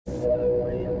Flyover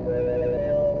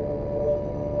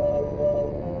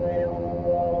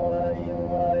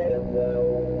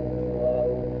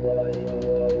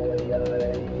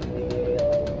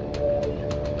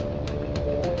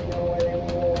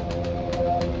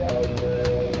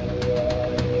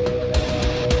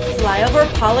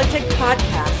Politic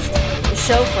Podcast, the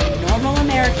show for normal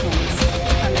Americans.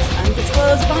 From this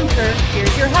undisclosed bunker,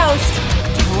 here's your host,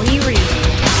 Tony Reed.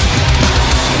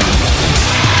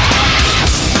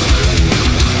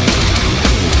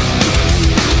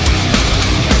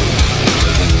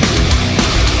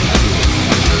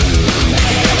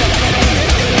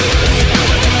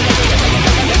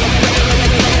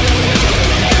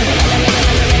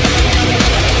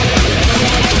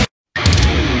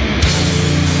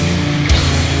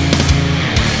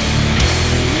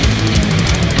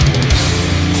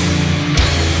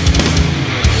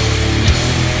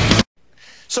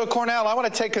 So, Cornell, I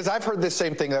want to take, because I've heard the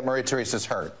same thing that Maria Teresa's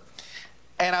heard.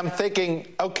 And I'm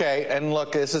thinking, okay, and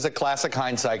look, this is a classic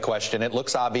hindsight question. It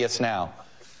looks obvious now.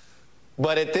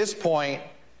 But at this point,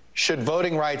 should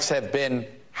voting rights have been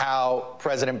how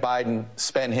President Biden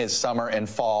spent his summer and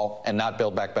fall and not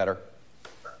Build Back Better?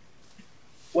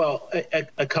 Well,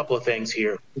 a couple of things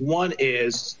here. One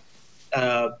is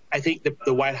I think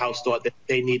the White House thought that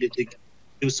they needed to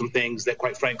do some things that,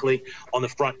 quite frankly, on the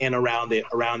front end around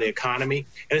the economy,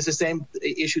 and it's the same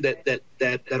issue that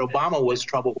Obama was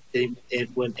troubled in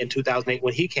 2008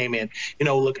 when he came in. You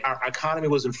know, look, our economy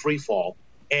was in free fall,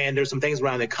 and there's some things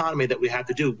around the economy that we have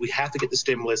to do. We have to get the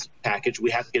stimulus package.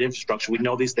 We have to get infrastructure. We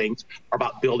know these things are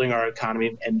about building our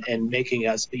economy and making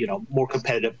us, more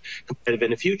competitive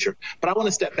in the future. But I want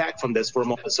to step back from this for a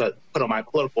moment, so put on my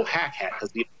political hack hat,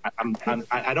 because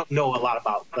I don't know a lot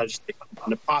about legislation on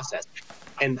the process.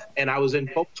 And I was in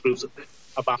focus groups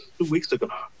about 2 weeks ago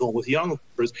with young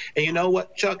voters. And you know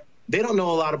what, Chuck? They don't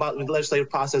know a lot about the legislative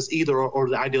process either, or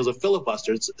the ideals of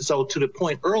filibusters. So to the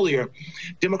point earlier,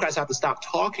 Democrats have to stop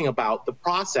talking about the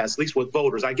process, at least with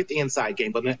voters. I get the inside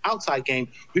game, but in the outside game,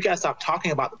 we got to stop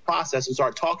talking about the process and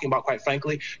start talking about, quite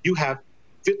frankly, you have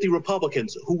 50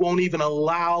 Republicans who won't even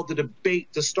allow the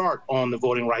debate to start on the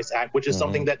Voting Rights Act, which is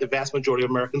something that the vast majority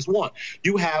of Americans want.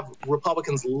 You have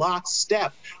Republicans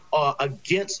lockstep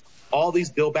against all these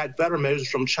Build Back Better measures,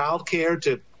 from child care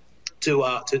to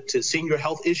senior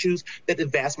health issues that the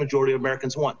vast majority of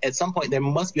Americans want. At some point, there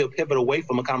must be a pivot away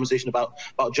from a conversation about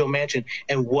Joe Manchin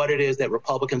and what it is that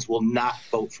Republicans will not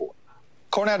vote for.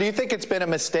 Cornell, do you think it's been a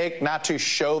mistake not to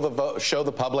show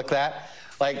the public that?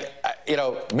 Like,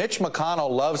 Mitch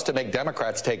McConnell loves to make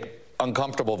Democrats take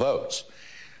uncomfortable votes.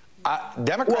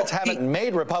 Democrats haven't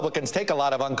made Republicans take a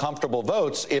lot of uncomfortable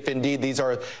votes, if indeed these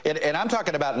are, and I'm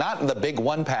talking about not in the big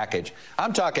one package.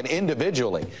 I'm talking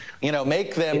individually.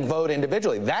 Make them vote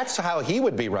individually. That's how he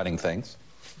would be running things.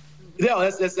 No,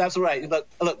 that's absolutely right.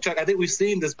 Look, Chuck, I think we've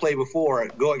seen this play before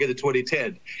going into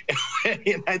 2010,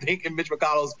 and I think Mitch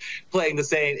McConnell's playing the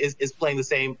same is playing the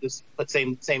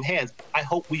same hands. I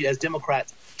hope we as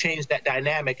Democrats change that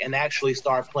dynamic and actually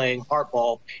start playing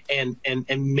hardball and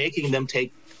making them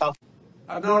take tough.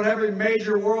 I've known every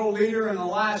major world leader in the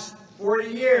last 40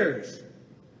 years.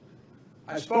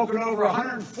 I've spoken to over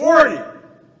 140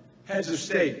 heads of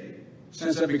state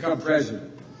since I've become president.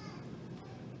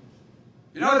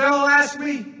 You know what they'll ask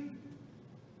me?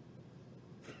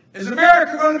 Is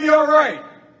America going to be all right?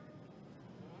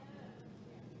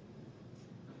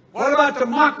 What about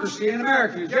democracy in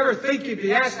America? Did you ever think you'd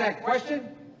be asked that question?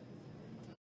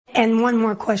 And one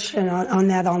more question on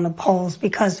that, on the polls,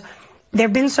 because there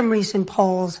have been some recent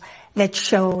polls that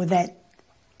show that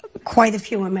quite a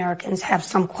few Americans have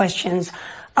some questions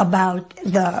about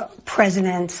the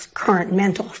president's current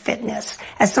mental fitness.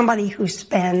 As somebody who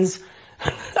spends,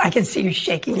 I can see you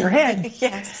shaking your head.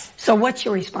 Yes. So what's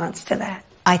your response to that?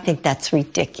 I think that's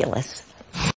ridiculous.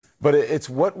 But it's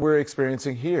what we're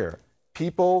experiencing here.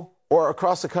 People, or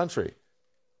across the country,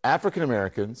 African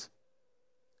Americans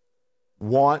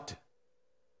want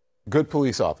good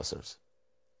police officers.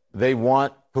 They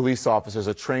want police officers,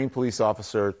 a trained police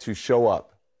officer, to show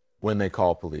up when they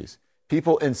call police.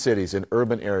 People in cities, in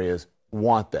urban areas,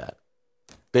 want that.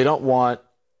 They don't want,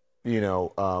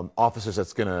 officers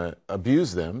that's going to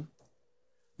abuse them.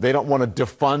 They don't want to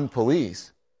defund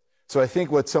police. So I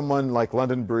think what someone like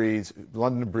London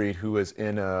Breed, who is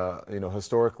in a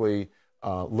historically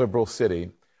liberal city,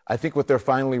 I think what they're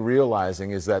finally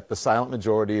realizing is that the silent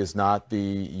majority is not the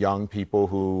young people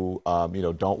who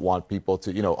don't want people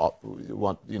to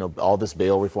want all this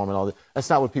bail reform and all that. That's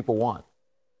not what people want.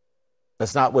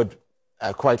 That's not what,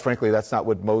 quite frankly, that's not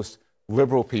what most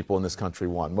liberal people in this country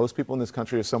want. Most people in this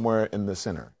country are somewhere in the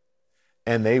center,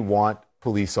 and they want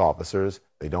police officers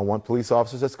They don't want police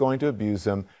officers that's going to abuse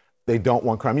them. They don't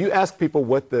want crime. You ask people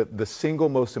what the single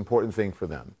most important thing for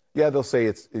them. Yeah, they'll say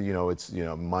it's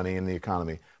money and the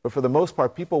economy. But for the most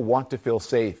part, people want to feel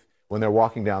safe when they're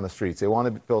walking down the streets. They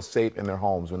want to feel safe in their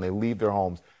homes. When they leave their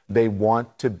homes, they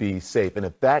want to be safe. And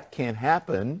if that can't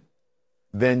happen,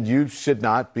 then you should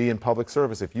not be in public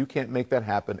service. If you can't make that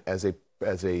happen as a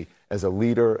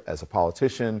leader, as a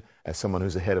politician, as someone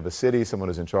who's the head of a city, someone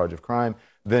who's in charge of crime,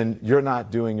 then you're not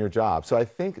doing your job. So I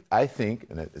think,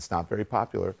 and it's not very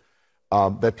popular,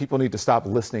 that people need to stop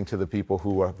listening to the people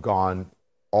who have gone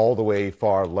all the way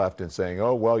far left and saying,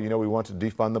 oh, well, we want to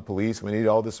defund the police. We need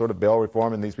all this sort of bail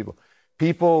reform. And these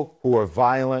people who are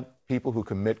violent, people who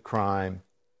commit crime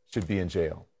should be in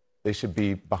jail. They should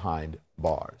be behind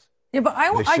bars. Yeah, but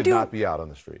they should not be out on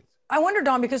the streets. I wonder,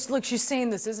 Don, because look, she's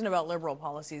saying this isn't about liberal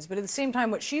policies, but at the same time,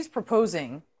 what she's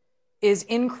proposing is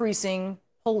increasing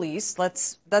police.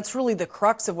 That's really the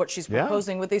crux of what she's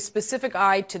proposing, with a specific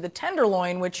eye to the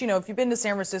Tenderloin, which, if you've been to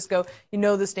San Francisco,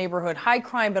 this neighborhood, high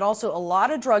crime, but also a lot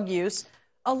of drug use,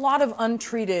 a lot of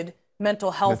untreated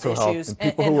mental health issues, and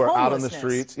people who are out on the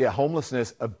streets. Yeah,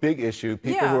 homelessness, a big issue.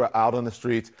 People who are out on the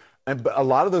streets, and a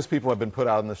lot of those people have been put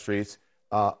out on the streets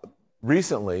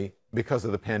recently because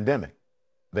of the pandemic.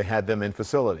 They had them in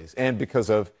facilities, and because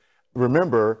of,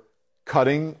 remember,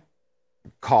 cutting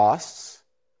costs,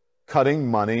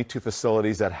 cutting money to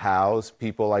facilities that house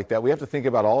people like that. We have to think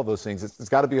about all of those things. It's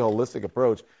got to be a holistic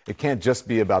approach. It can't just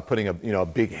be about putting a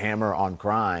big hammer on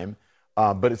crime,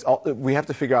 but we have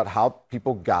to figure out how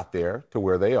people got there to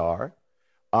where they are,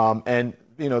 and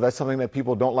that's something that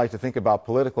people don't like to think about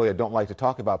politically. I don't like to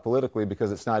talk about politically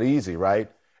because it's not easy, right?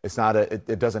 It's not.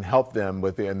 It doesn't help them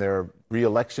in their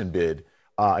re-election bid.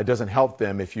 It doesn't help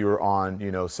them if you're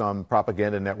on some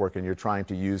propaganda network and you're trying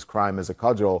to use crime as a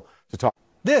cudgel to talk.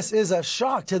 This is a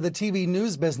shock to the TV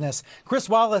news business. Chris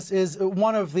Wallace is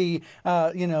one of the,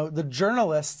 the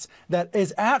journalists that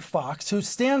is at Fox who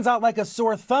stands out like a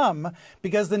sore thumb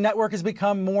because the network has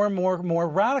become more and more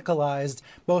radicalized,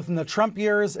 both in the Trump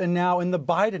years and now in the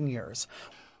Biden years.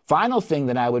 Final thing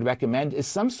that I would recommend is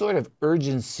some sort of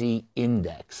urgency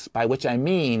index, by which I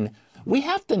mean we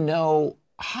have to know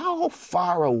how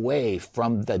far away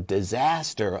from the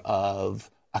disaster of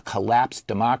a collapsed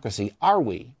democracy are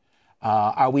we?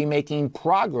 Are we making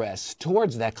progress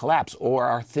towards that collapse, or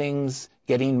are things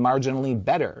getting marginally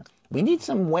better? We need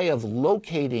some way of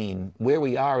locating where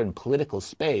we are in political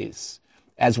space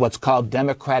as what's called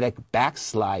democratic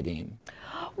backsliding.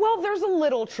 Well, there's a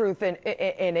little truth in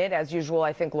it. As usual,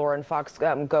 I think Laura and Fox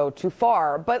go too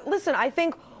far. But listen, I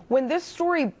think when this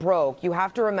story broke, you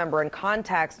have to remember in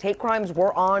context, hate crimes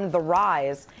were on the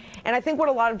rise. And I think what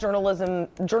a lot of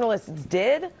journalists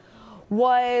did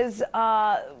was,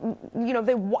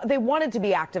 they wanted to be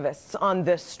activists on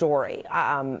this story.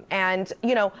 And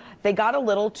they got a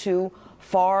little too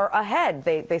far ahead.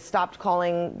 They stopped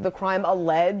calling the crime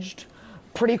alleged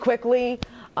pretty quickly.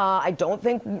 I don't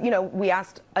think, we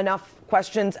asked enough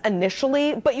questions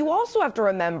initially, but you also have to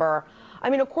remember,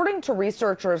 according to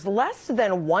researchers, less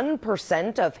than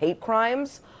 1% of hate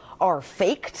crimes are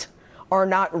faked, are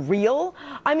not real.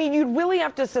 You'd really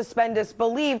have to suspend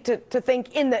disbelief to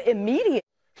think in the immediate.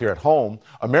 Here at home,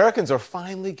 Americans are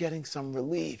finally getting some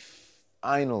relief.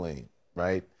 Finally,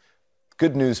 right?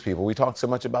 Good news, people. We talk so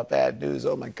much about bad news.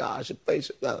 Oh my gosh,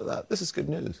 inflation, blah, blah, blah. This is good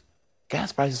news.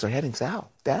 Gas prices are heading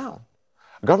down.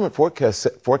 A government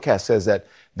forecast says that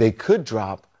they could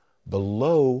drop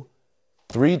below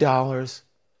 $3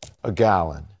 a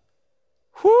gallon.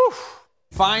 Whew.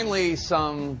 Finally,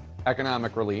 some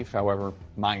economic relief, however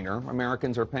minor.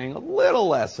 Americans are paying a little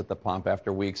less at the pump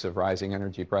after weeks of rising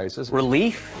energy prices.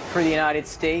 Relief for the United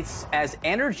States as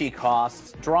energy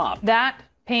costs drop. That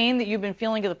pain that you've been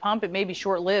feeling at the pump, it may be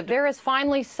short-lived. There is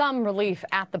finally some relief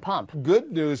at the pump.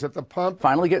 Good news at the pump.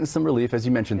 Finally getting some relief, as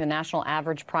you mentioned. The national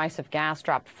average price of gas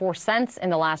dropped 4 cents in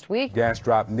the last week. Gas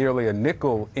dropped nearly a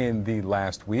nickel in the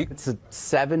last week. It's a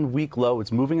 7-week low.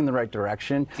 It's moving in the right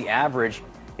direction. The average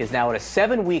is now at a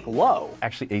 7-week low.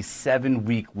 Actually, a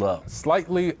 7-week low.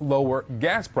 Slightly lower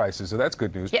gas prices, so that's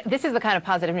good news. Yeah, this is the kind of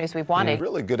positive news we've wanted.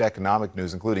 Really good economic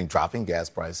news, including dropping gas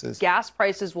prices. Gas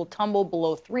prices will tumble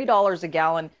below $3 a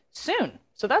gallon soon.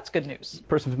 So that's good news. A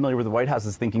person familiar with the White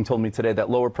House's thinking told me today that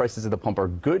lower prices at the pump are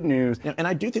good news. And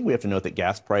I do think we have to note that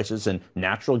gas prices and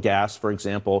natural gas, for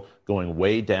example, going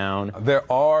way down. There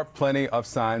are plenty of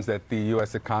signs that the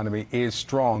U.S. economy is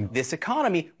strong. This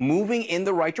economy moving in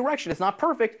the right direction. It's not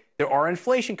perfect. There are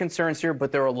inflation concerns here,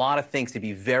 but there are a lot of things to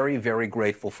be very, very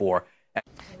grateful for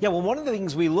Yeah, well, one of the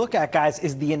things we look at, guys,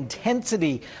 is the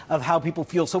intensity of how people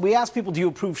feel. So we ask people, do you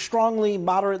approve strongly,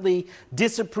 moderately,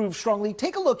 disapprove strongly?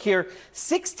 Take a look here.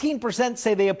 16%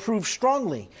 say they approve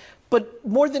strongly, but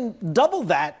more than double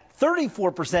that,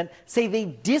 34% say they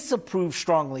disapprove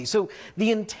strongly. So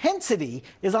the intensity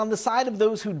is on the side of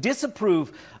those who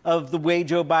disapprove of the way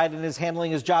Joe Biden is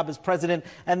handling his job as president.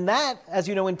 And that, as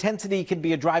you know, intensity can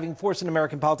be a driving force in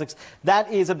American politics.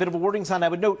 That is a bit of a warning sign. I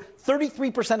would note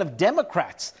 33% of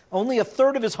Democrats, only a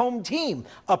third of his home team,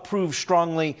 approve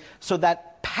strongly. So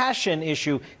that passion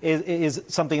issue is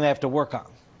something they have to work on.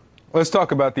 Let's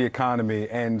talk about the economy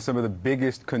and some of the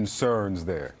biggest concerns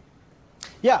there.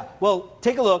 Yeah, well,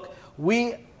 take a look.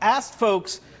 We asked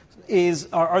folks,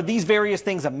 are these various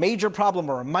things a major problem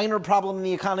or a minor problem in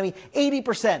the economy?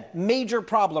 80% major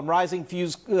problem, rising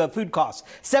food costs.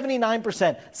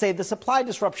 79% say the supply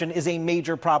disruption is a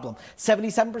major problem.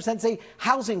 77% say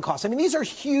housing costs. I mean, these are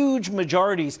huge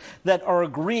majorities that are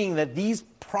agreeing that these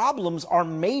problems are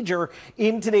major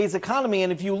in today's economy.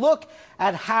 And if you look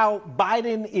at how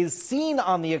Biden is seen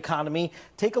on the economy,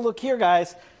 take a look here,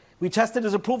 guys. We tested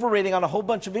his approval rating on a whole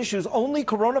bunch of issues. Only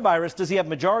coronavirus does he have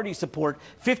majority support,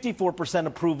 54%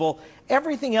 approval.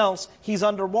 Everything else, he's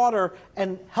underwater.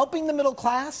 And helping the middle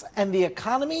class and the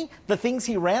economy, the things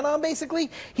he ran on, basically,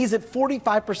 he's at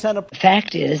 45%. The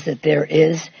fact is that there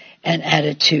is an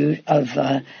attitude of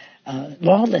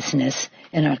lawlessness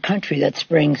in our country that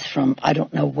springs from I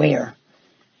don't know where.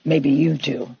 Maybe you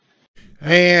do.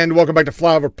 And welcome back to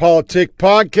Flyover Politics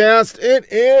Podcast. It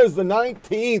is the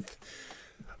 19th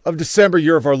of December,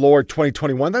 year of our Lord,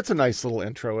 2021. That's a nice little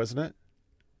intro, isn't it?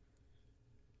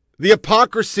 The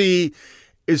hypocrisy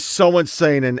is so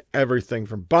insane in everything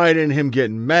from Biden, him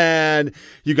getting mad.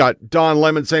 You got Don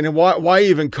Lemon saying, why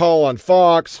even call on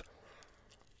Fox?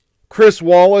 Chris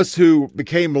Wallace, who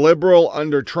became liberal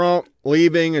under Trump,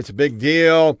 leaving. It's a big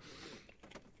deal.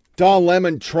 Don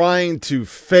Lemon trying to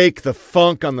fake the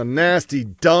funk on the nasty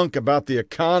dunk about the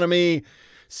economy.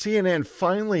 CNN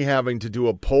finally having to do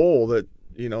a poll that,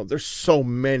 you know, there's so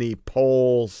many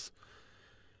polls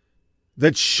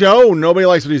that show nobody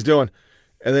likes what he's doing.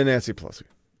 And then Nancy Pelosi.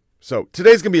 So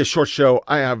today's going to be a short show.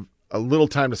 I have a little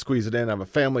time to squeeze it in. I have a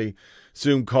family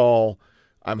Zoom call.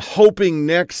 I'm hoping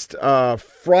next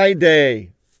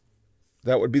Friday,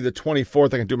 that would be the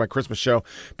 24th, I can do my Christmas show.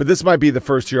 But this might be the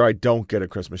first year I don't get a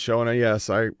Christmas show. And yes,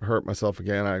 I hurt myself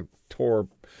again. I tore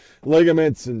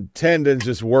ligaments and tendons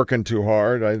just working too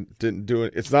hard. I didn't do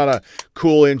it. It's not a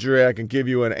cool injury. I can give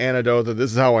you an antidote that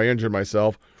this is how I injured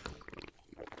myself.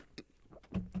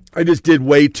 I just did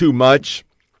way too much.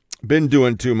 Been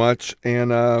doing too much.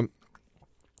 And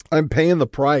I'm paying the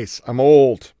price. I'm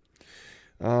old.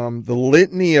 The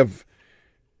litany of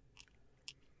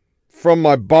from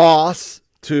my boss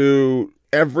to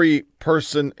every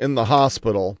person in the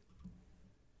hospital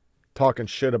talking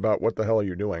shit about what the hell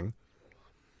you're doing.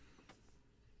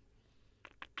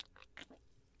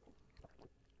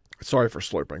 Sorry for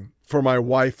slurping. For my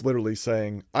wife literally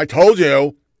saying, I told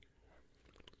you.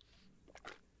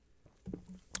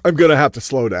 I'm going to have to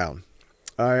slow down.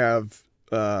 I have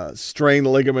strained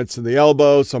ligaments in the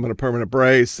elbow, so I'm in a permanent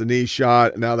brace, the knee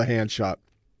shot, and now the hand shot.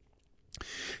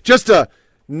 Just a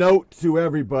note to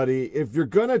everybody, if you're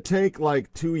going to take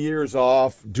like 2 years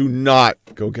off, do not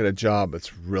go get a job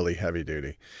that's really heavy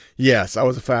duty. Yes, I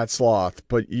was a fat sloth,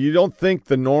 but you don't think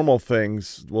the normal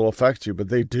things will affect you, but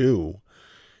they do.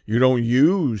 You don't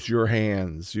use your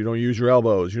hands. You don't use your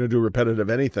elbows. You don't do repetitive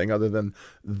anything other than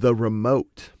the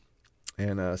remote.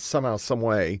 And somehow, some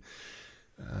way,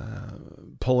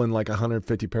 pulling like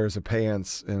 150 pairs of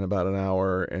pants in about an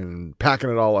hour and packing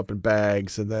it all up in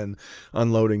bags and then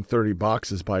unloading 30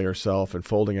 boxes by yourself and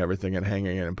folding everything and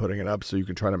hanging it and putting it up so you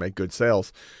can try to make good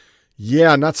sales.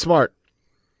 Yeah, not smart.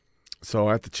 So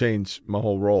I have to change my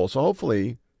whole role. So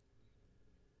hopefully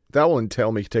that will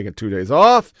entail me taking 2 days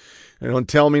off and it'll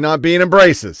entail me not being in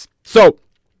braces. So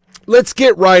let's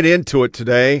get right into it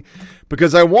today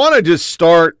because I want to just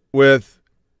start with,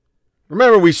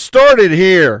 remember, we started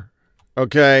here,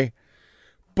 okay?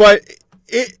 But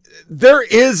there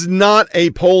is not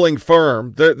a polling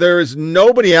firm. There is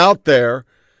nobody out there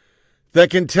that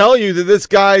can tell you that this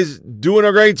guy's doing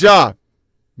a great job.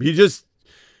 It's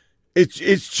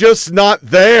just not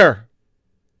there.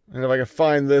 And if I can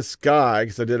find this guy,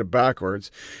 because I did it backwards.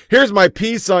 Here's my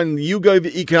piece on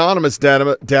YouGov Economist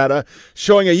data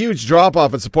showing a huge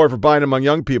drop-off in support for Biden among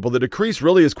young people. The decrease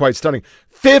really is quite stunning.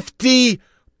 50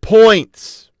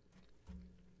 points.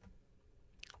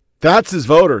 That's his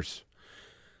voters.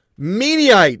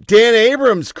 Mediaite, Dan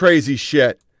Abrams, crazy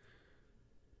shit.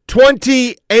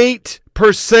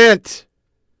 28%.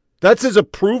 That's his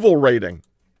approval rating.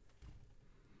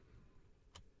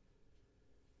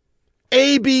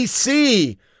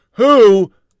 ABC,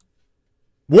 who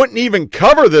wouldn't even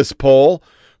cover this poll.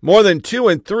 More than 2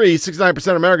 in 3, 69%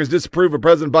 of Americans disapprove of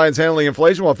President Biden's handling of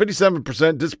inflation, while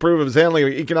 57% disapprove of his handling of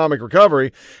economic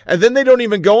recovery. And then they don't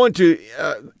even go into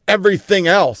everything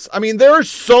else. I mean, there are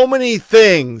so many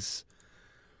things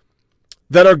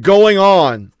that are going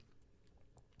on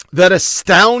that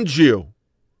astound you.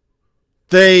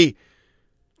 They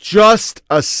just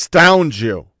astound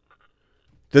you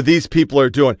that these people are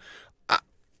doing.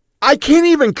 I can't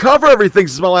even cover everything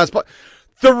since my last podcast.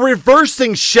 The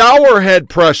reversing shower head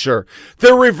pressure.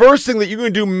 They're reversing that you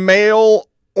can do mail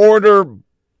order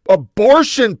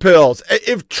abortion pills.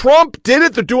 If Trump did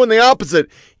it, they're doing the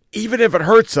opposite, even if it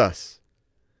hurts us.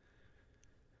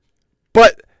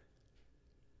 But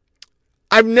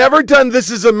I've never done This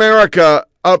Is America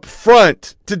up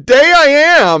front. Today I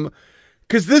am,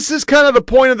 because this is kind of the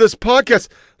point of this podcast.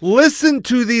 Listen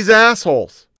to these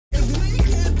assholes.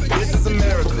 This is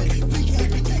America.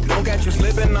 Don't catch you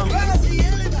slipping now.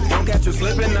 Don't catch you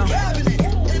slipping now.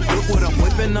 Look what I'm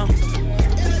whipping now.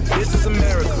 This is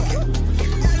America.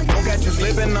 Don't catch you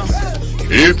slipping now.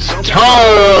 It's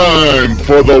time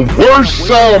for the worst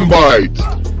soundbite.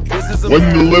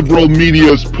 When the liberal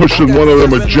media is pushing one of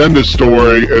them agenda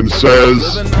story and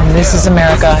says, "This is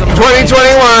America."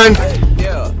 2021.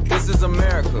 Yeah, this is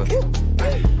America.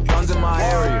 Guns in my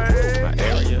area.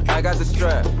 I got the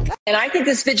strap. And I think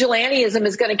this vigilantism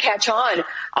is going to catch on.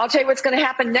 I'll tell you what's going to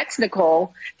happen next,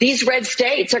 Nicole. These red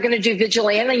states are going to do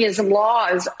vigilantism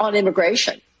laws on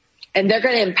immigration. And they're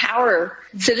going to empower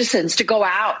citizens to go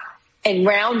out and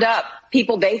round up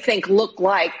people they think look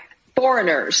like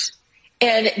foreigners.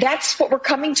 And that's what we're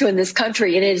coming to in this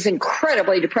country. And it is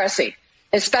incredibly depressing,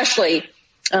 especially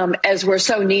as we're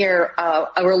so near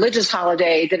a religious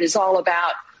holiday that is all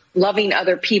about loving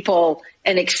other people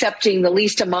and accepting the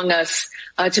least among us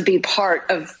to be part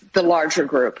of the larger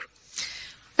group.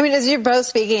 I mean, as you're both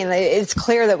speaking, it's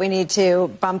clear that we need to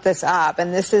bump this up,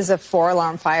 and this is a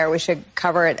 4-alarm fire. We should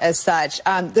cover it as such.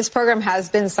 This program has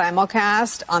been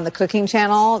simulcast on the Cooking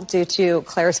Channel due to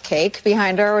Claire's cake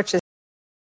behind her, which is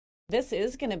This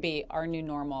is going to be our new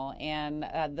normal, and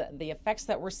the effects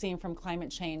that we're seeing from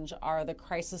climate change are the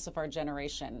crisis of our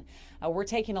generation. We're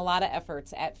taking a lot of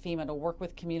efforts at FEMA to work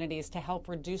with communities to help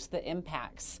reduce the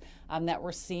impacts that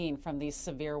we're seeing from these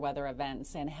severe weather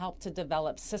events and help to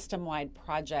develop system-wide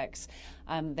projects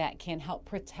that can help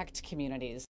protect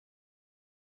communities.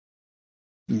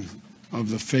 Of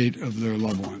the fate of their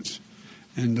loved ones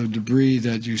and the debris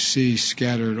that you see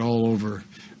scattered all over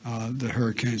the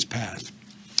hurricane's path.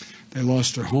 They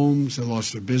lost their homes, they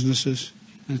lost their businesses,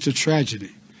 and it's a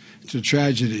tragedy. It's a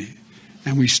tragedy.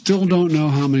 And we still don't know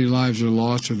how many lives are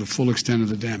lost or the full extent of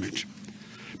the damage.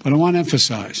 But I want to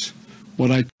emphasize what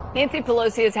Nancy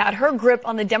Pelosi has had her grip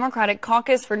on the Democratic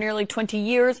caucus for nearly 20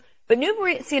 years, but new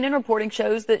CNN reporting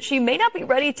shows that she may not be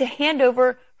ready to hand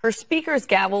over her speaker's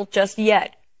gavel just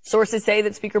yet. Sources say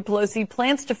that Speaker Pelosi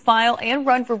plans to file and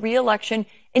run for re-election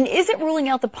and isn't ruling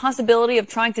out the possibility of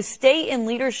trying to stay in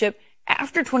leadership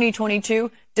after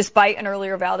 2022, despite an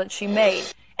earlier vow that she made.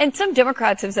 And some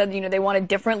Democrats have said, they want a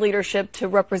different leadership to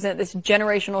represent this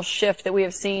generational shift that we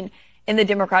have seen in the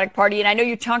Democratic Party. And I know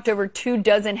you talked to over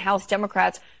 24 House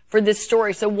Democrats for this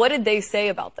story. So what did they say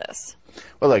about this?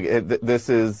 Well, look, this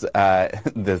is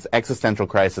this existential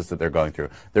crisis that they're going through.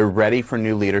 They're ready for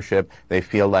new leadership. They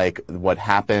feel like what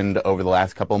happened over the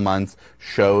last couple of months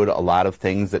showed a lot of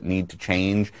things that need to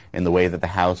change in the way that the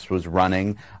House was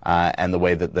running and the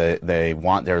way that they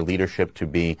want their leadership to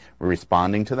be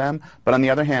responding to them. But on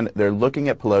the other hand, they're looking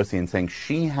at Pelosi and saying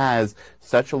she has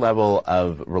such a level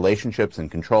of relationships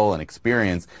and control and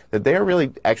experience that they are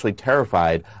really actually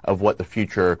terrified of what the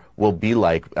future will be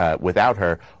like without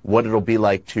her, what it'll be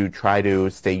like to try to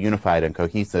stay unified and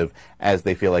cohesive as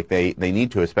they feel like they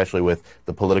need to, especially with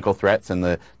the political threats and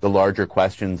the larger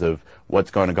questions of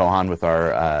what's going to go on with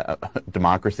our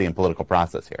democracy and political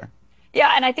process here.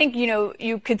 Yeah, and I think,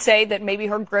 you could say that maybe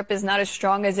her grip is not as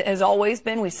strong as it has always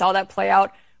been. We saw that play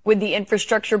out with the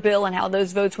infrastructure bill and how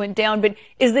those votes went down. But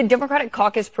is the Democratic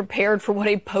caucus prepared for what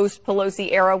a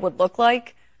post-Pelosi era would look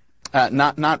like?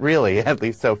 Not really, at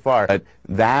least so far. But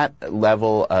that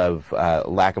level of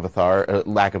lack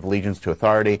of allegiance to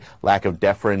authority, lack of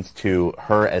deference to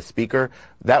her as Speaker,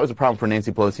 that was a problem for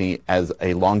Nancy Pelosi as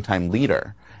a longtime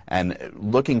leader. And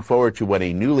looking forward to what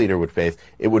a new leader would face,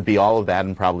 it would be all of that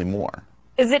and probably more.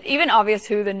 Is it even obvious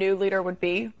who the new leader would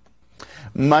be?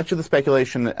 Much of the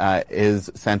speculation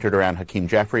is centered around Hakeem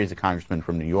Jeffries, a congressman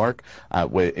from New York.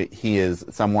 He is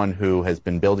someone who has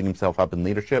been building himself up in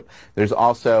leadership. There's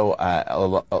also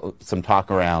some talk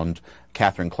around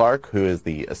Katherine Clark, who is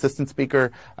the assistant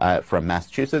speaker from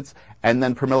Massachusetts. And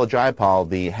then Pramila Jayapal,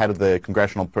 the head of the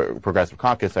Congressional Progressive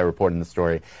Caucus, I reported in the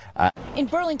story. In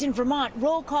Burlington, Vermont,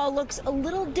 roll call looks a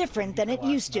little different than it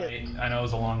used to. I know it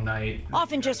was a long night.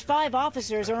 Often just 5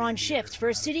 officers are on shift for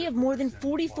a city of more than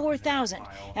 44,000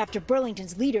 after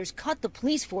Burlington's leaders cut the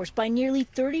police force by nearly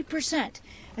 30%,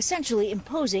 essentially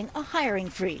imposing a hiring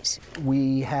freeze.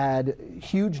 We had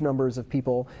huge numbers of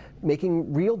people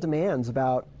making real demands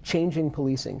about changing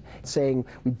policing, saying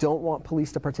we don't want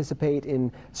police to participate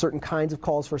in certain kinds of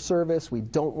calls for service, we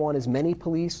don't want as many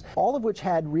police, all of which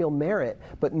had real merit,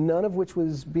 but none of which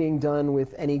was being done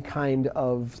with any kind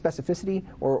of specificity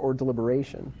or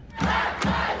deliberation.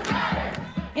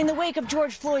 In the wake of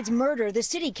George Floyd's murder, the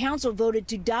city council voted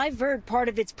to divert part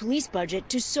of its police budget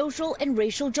to social and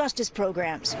racial justice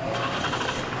programs.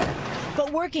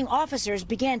 But working officers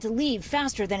began to leave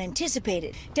faster than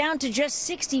anticipated, down to just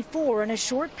 64 in a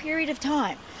short period of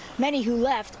time. Many who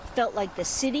left felt like the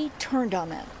city turned on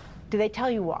them. Do they tell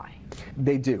you why?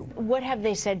 They do. What have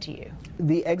they said to you?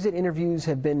 The exit interviews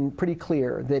have been pretty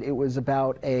clear that it was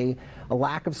about a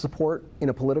lack of support in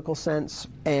a political sense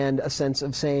and a sense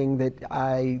of saying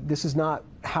that this is not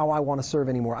how I want to serve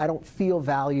anymore. I don't feel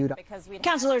valued.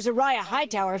 Councilor Zariah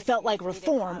Hightower felt like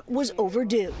reform was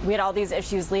overdue. We had all these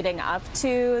issues leading up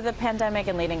to the pandemic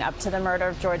and leading up to the murder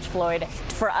of George Floyd.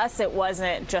 For us, it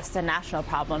wasn't just a national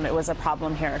problem, it was a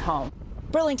problem here at home.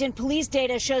 Burlington police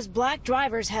data shows black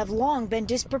drivers have long been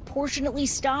disproportionately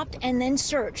stopped and then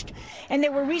searched. And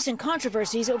there were recent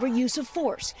controversies over use of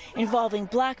force involving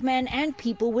black men and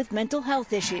people with mental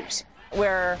health issues.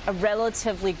 We're a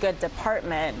relatively good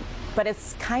department, but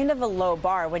it's kind of a low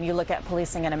bar when you look at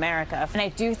policing in America. And I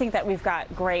do think that we've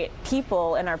got great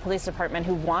people in our police department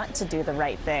who want to do the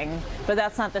right thing, but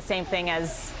that's not the same thing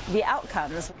as the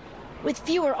outcomes. With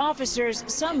fewer officers,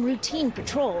 some routine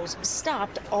patrols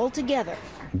stopped altogether.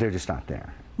 They're just not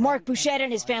there. Mark Bouchette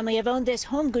and his family have owned this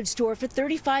home goods store for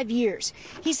 35 years.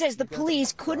 He says the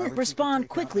police couldn't respond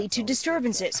quickly to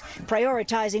disturbances,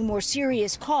 prioritizing more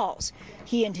serious calls.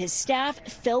 He and his staff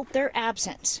felt their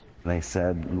absence. They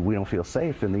said, we don't feel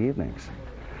safe in the evenings.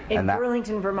 In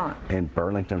Burlington, Vermont. In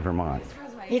Burlington, Vermont.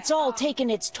 It's all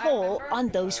taken its toll on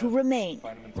those who remain.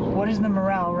 What is the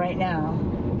morale right now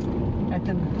at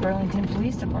the Burlington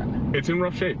Police Department? It's in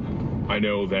rough shape. I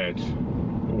know that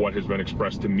what has been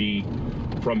expressed to me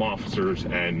from officers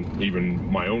and even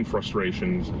my own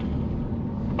frustrations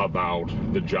about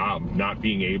the job, not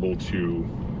being able to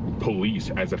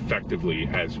police as effectively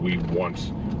as we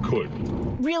once could.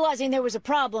 Realizing there was a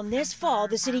problem this fall,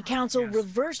 the city council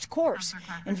reversed course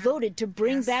and voted to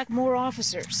bring back more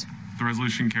officers. The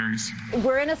resolution carries.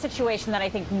 We're in a situation that I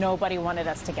think nobody wanted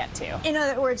us to get to. In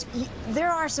other words, there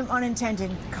are some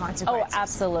unintended consequences. Oh,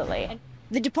 absolutely.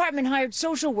 The department hired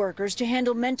social workers to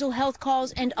handle mental health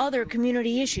calls and other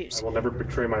community issues. I will never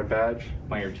betray my badge,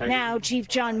 my integrity. Now, Chief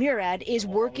John Murad is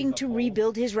working to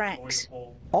rebuild his ranks.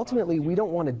 Ultimately, we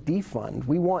don't want to defund.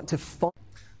 We want to fund.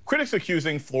 Critics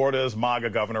accusing Florida's MAGA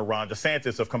Governor Ron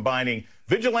DeSantis of combining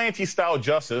vigilante-style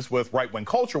justice with right-wing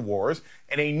culture wars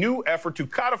in a new effort to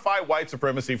codify white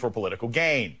supremacy for political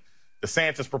gain.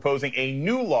 DeSantis proposing a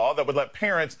new law that would let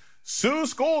parents sue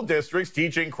school districts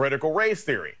teaching critical race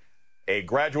theory, a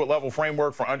graduate-level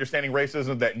framework for understanding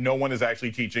racism that no one is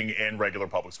actually teaching in regular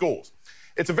public schools.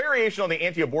 It's a variation on the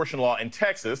anti-abortion law in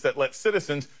Texas that lets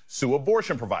citizens sue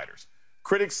abortion providers.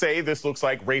 Critics say this looks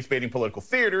like race-baiting political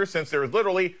theater since there is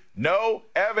literally no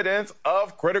evidence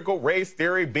of critical race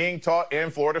theory being taught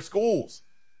in Florida schools.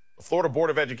 The Florida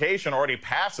Board of Education already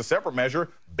passed a separate measure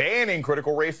banning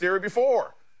critical race theory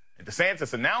before. And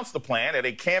DeSantis announced the plan at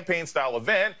a campaign-style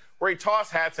event where he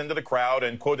tossed hats into the crowd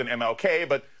and quoted MLK,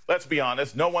 but let's be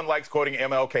honest, no one likes quoting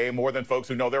MLK more than folks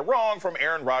who know they're wrong, from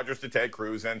Aaron Rodgers to Ted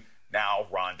Cruz and now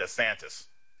Ron DeSantis.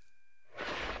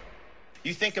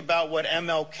 You think about what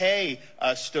MLK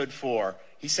stood for.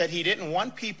 He said he didn't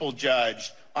want people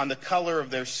judged on the color of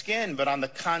their skin, but on the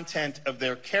content of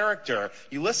their character.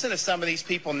 You listen to some of these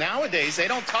people nowadays, they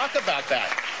don't talk about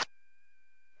that.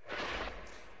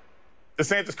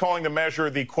 DeSantis calling the measure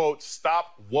the, quote,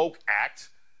 Stop Woke Act.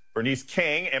 Bernice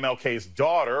King, MLK's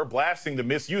daughter, blasting the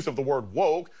misuse of the word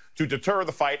woke to deter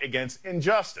the fight against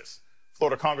injustice.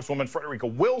 Florida Congresswoman Frederica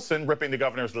Wilson ripping the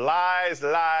governor's lies,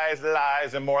 lies,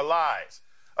 lies, and more lies.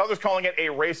 Others calling it a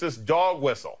racist dog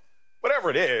whistle. Whatever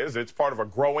it is, it's part of a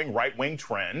growing right-wing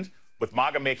trend, with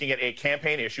MAGA making it a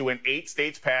campaign issue and 8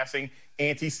 states passing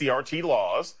anti-CRT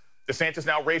laws. DeSantis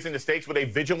now raising the stakes with a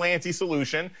vigilante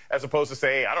solution, as opposed to,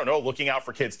 say, I don't know, looking out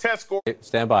for kids' test scores.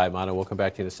 Stand by, Mano. We'll come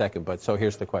back to you in a second. But so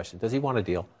here's the question. Does he want a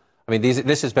deal? I mean,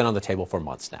 this has been on the table for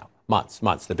months now.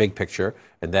 Months. The big picture.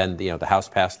 And then, the House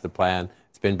passed the plan.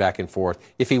 It's been back and forth.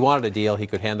 If he wanted a deal, he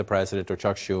could hand the president or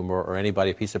Chuck Schumer or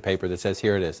anybody a piece of paper that says,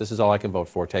 here it is. This is all I can vote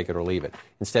for. Take it or leave it.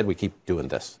 Instead, we keep doing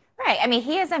this. Right. I mean,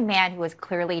 he is a man who is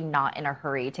clearly not in a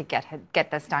hurry to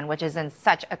get this done, which is in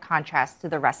such a contrast to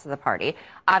the rest of the party.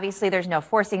 Obviously, there's no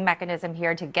forcing mechanism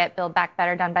here to get Build Back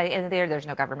Better done by the end of the year. There's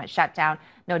no government shutdown,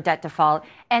 no debt default.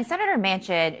 And Senator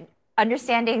Manchin,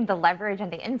 understanding the leverage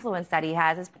and the influence that he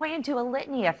has, is pointing to a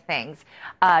litany of things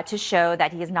to show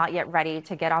that he is not yet ready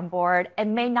to get on board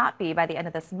and may not be by the end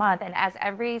of this month. And as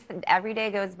every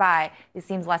day goes by, it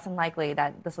seems less than likely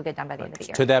that this will get done by the end of the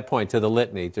year. To that point, to the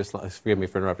litany, just forgive me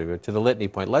for interrupting, but to the litany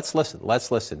point, let's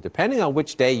listen. Depending on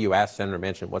which day you ask Senator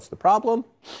Manchin what's the problem,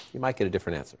 you might get a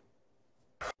different answer.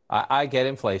 I get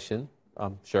inflation,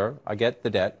 sure. I get the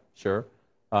debt, sure.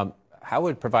 How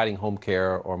would providing home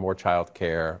care or more child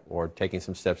care or taking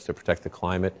some steps to protect the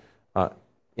climate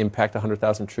impact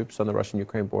 100,000 troops on the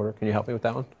Russian-Ukraine border? Can you help me with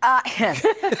that one?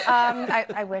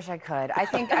 I wish I could. I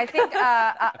think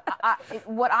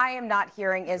what I am not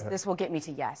hearing is this will get me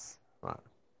to yes. Right.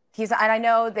 And I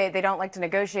know they don't like to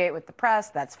negotiate with the press.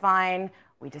 That's fine.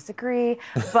 We disagree,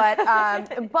 but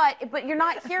you're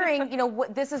not hearing,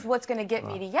 this is what's going to get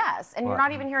me to yes, and you're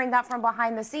not even hearing that from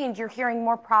behind the scenes. You're hearing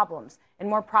more problems and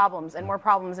more problems and more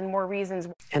problems and more reasons.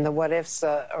 And the what ifs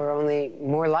are only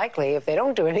more likely if they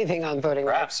don't do anything on voting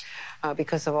rights,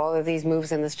 because of all of these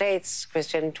moves in the states,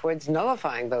 Christian, towards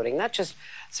nullifying voting, not just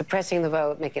suppressing the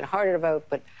vote, making it harder to vote,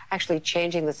 but actually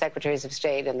changing the secretaries of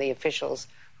state and the officials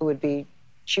who would be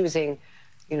choosing,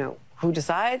 who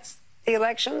decides the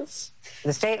elections,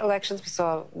 the state elections. We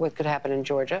saw what could happen in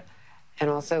Georgia,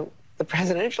 and also the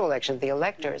presidential election, the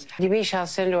electors. Yamiche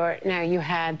Alcindor, now you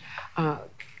had the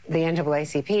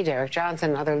NAACP, Derek Johnson,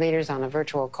 and other leaders on a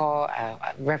virtual call,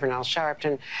 Reverend Al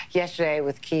Sharpton, yesterday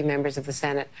with key members of the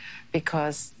Senate,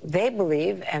 because they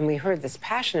believe, and we heard this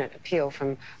passionate appeal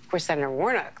from, of course, Senator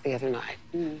Warnock the other night,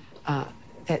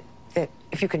 that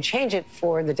if you can change it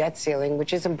for the debt ceiling,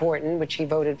 which is important, which he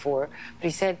voted for, but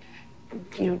he said,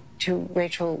 to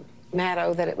Rachel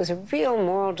Maddow, that it was a real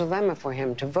moral dilemma for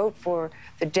him to vote for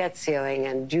the debt ceiling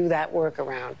and do that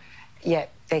workaround,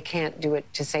 yet they can't do it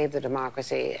to save the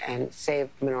democracy and save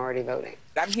minority voting.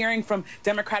 I'm hearing from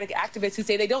Democratic activists who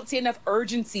say they don't see enough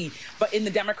urgency but in the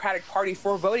Democratic Party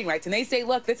for voting rights. And they say,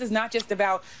 look, this is not just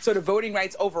about sort of voting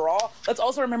rights overall. Let's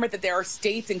also remember that there are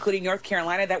states, including North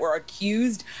Carolina, that were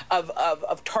accused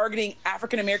of targeting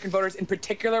African-American voters in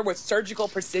particular with surgical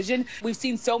precision. We've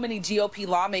seen so many GOP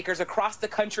lawmakers across the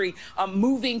country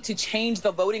moving to change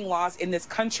the voting laws in this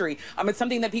country. It's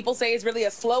something that people say is really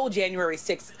a slow January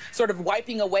 6th, sort of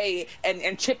wiping away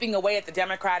and chipping away at the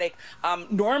Democratic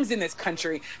norms in this country.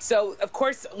 So, of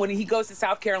course, when he goes to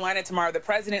South Carolina tomorrow, the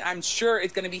president, I'm sure,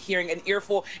 is going to be hearing an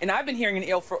earful. And I've been hearing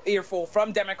an earful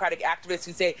from Democratic activists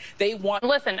who say they want.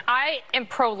 Listen, I am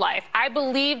pro-life. I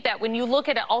believe that when you look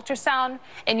at an ultrasound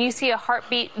and you see a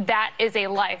heartbeat, that is a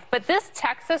life. But this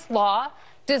Texas law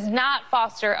does not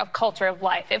foster a culture of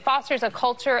life. It fosters a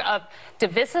culture of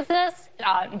divisiveness,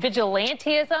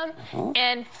 vigilantism,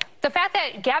 and the fact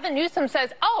that Gavin Newsom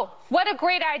says, oh, what a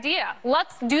great idea.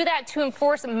 Let's do that to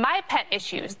enforce my pet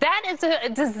issues. That is a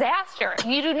disaster.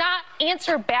 You do not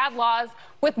answer bad laws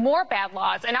with more bad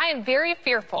laws. And I am very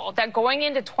fearful that going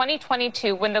into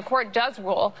 2022, when the court does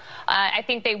rule, I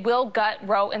think they will gut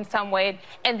Roe in some way.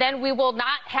 And then we will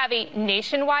not have a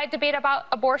nationwide debate about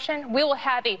abortion. We will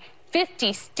have a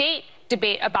 50-state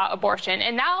debate about abortion.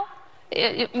 And now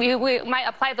we might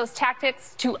apply those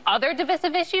tactics to other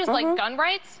divisive issues like gun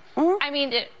rights. I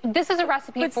mean, this is a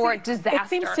recipe for disaster. It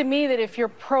seems to me that if you're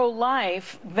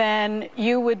pro-life, then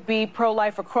you would be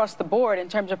pro-life across the board in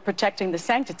terms of protecting the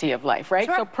sanctity of life, right?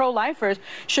 Sure. So pro-lifers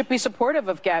should be supportive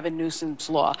of Gavin Newsom's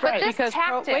law. Right. Because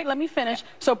wait, let me finish.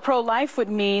 So pro-life would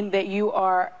mean that you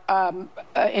are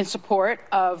in support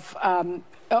of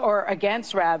or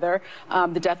against, rather,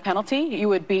 the death penalty. You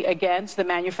would be against the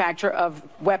manufacture of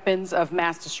weapons of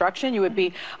mass destruction. You would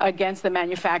be against the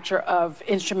manufacture of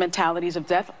instrumentalities of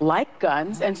death, like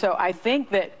guns. And so I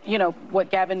think that,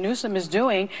 what Gavin Newsom is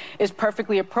doing is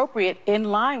perfectly appropriate, in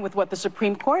line with what the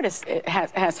Supreme Court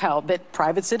has held, that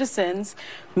private citizens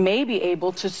may be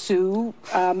able to sue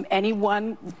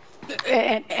anyone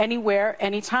anywhere,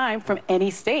 anytime, from any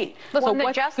state. Listen, so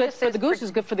what's good for the goose is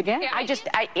good for the gander.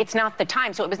 Yeah, it's not the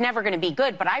time, so it was never going to be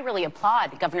good. But I really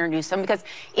applaud Governor Newsom because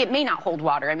it may not hold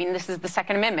water. I mean, this is the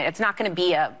Second Amendment. It's not going to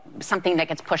be something that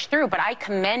gets pushed through. But I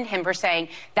commend him for saying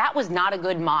that was not a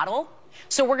good model.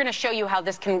 So we're going to show you how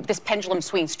this pendulum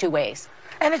swings two ways.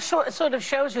 And it sort of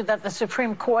shows you that the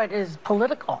Supreme Court is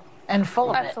political. and full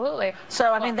of Absolutely. it.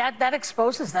 So, I mean, that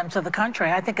exposes them to the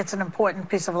country. I think it's an important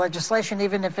piece of legislation,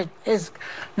 even if it is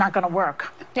not going to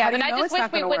work. Yeah, How do but you I know just it's wish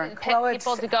not we gonna wouldn't work? pick Well,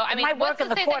 people to go. I it mean, might what's work to in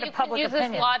the say court that of you can public use this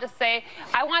opinion. law to say,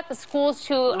 I want the schools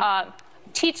to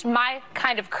teach my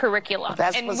kind of curriculum,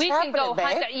 That's and what's we can go happening,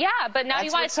 hunt babe. that. Yeah, but now That's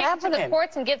you want what's to take it to the happening.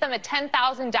 courts and give them a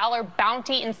 $10,000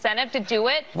 bounty incentive to do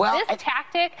it. Well, this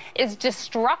tactic is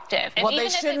destructive. And Well, even they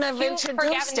if shouldn't it's have cute for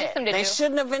Gavin introduced it. Newsom to They do.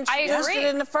 shouldn't have I introduced agree. it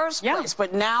in the first place.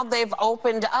 But now they've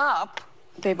opened up.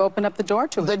 They've opened up the door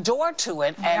to it. The door to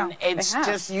it, and it's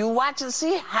just you watch and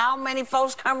see how many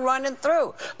folks come running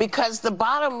through. Because the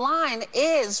bottom line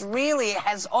is really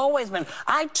has always been,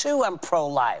 I too am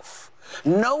pro-life.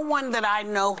 No one that I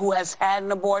know who has had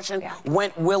an abortion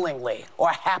went willingly or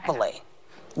happily.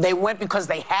 They went because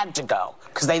they had to go,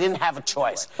 because they didn't have a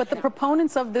choice. But the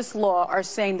proponents of this law are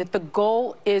saying that the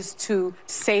goal is to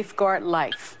safeguard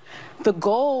life. The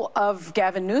goal of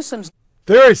Gavin Newsom's...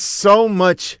 There is so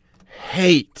much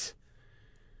hate.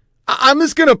 I'm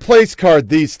just going to place card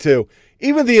these two.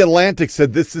 Even The Atlantic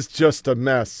said this is just a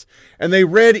mess. And they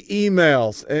read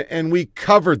emails, and we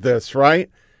covered this, right?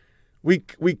 We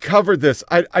covered this.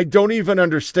 I don't even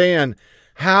understand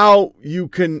how you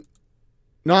can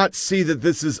not see that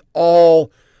this is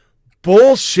all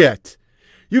bullshit.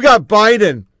 You got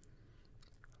Biden.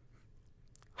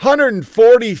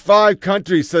 145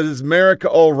 countries said, is America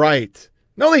all right?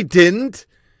 No, they didn't.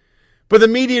 But the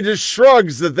media just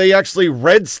shrugs that they actually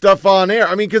read stuff on air.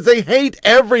 I mean, because they hate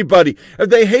everybody. If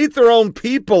they hate their own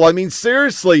people, I mean,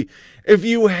 seriously, if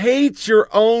you hate your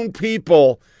own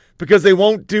people because they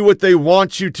won't do what they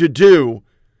want you to do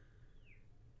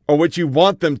or what you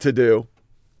want them to do,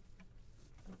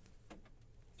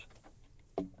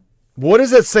 what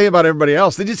does that say about everybody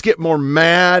else? They just get more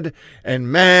mad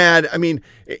and mad. I mean,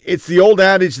 it's the old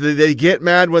adage that they get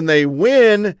mad when they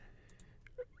win.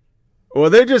 Well,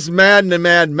 they're just mad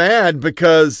and mad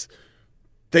because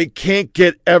they can't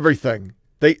get everything.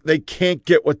 They can't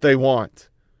get what they want.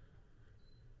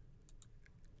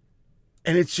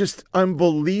 And it's just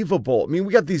unbelievable. I mean,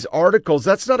 we got these articles.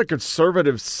 That's not a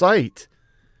conservative site.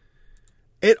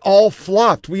 It all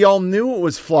flopped. We all knew it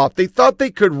was flopped. They thought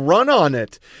they could run on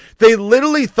it. They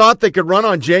literally thought they could run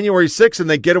on January 6th and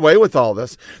they'd get away with all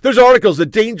this. There's articles, the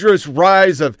dangerous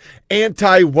rise of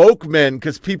anti-woke men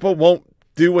because people won't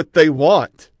do what they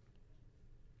want.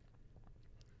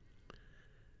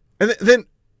 And then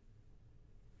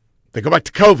they go back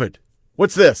to COVID.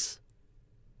 What's this?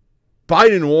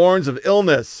 Biden warns of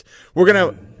illness. We're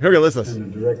going to listen to this.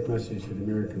 And a direct message to the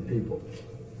American people.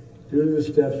 Due to the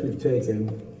steps we've taken,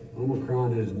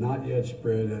 Omicron has not yet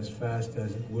spread as fast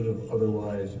as it would have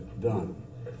otherwise done.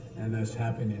 And that's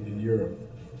happening in Europe.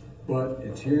 But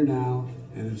it's here now,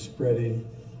 and it's spreading,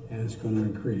 and it's going to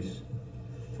increase.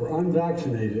 For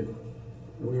unvaccinated,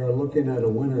 we are looking at a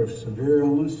winter of severe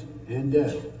illness and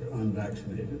death for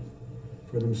unvaccinated.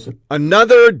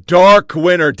 Another dark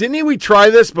winter. Didn't we try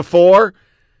this before?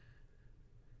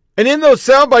 And in those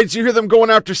sound bites, you hear them going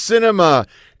after Sinema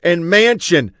and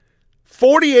Manchin.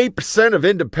 48% of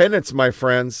independents, my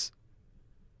friends,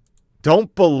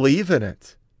 don't believe in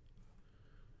it.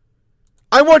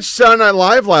 I watched Saturday Night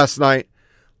Live last night.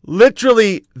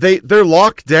 Literally, they're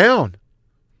locked down.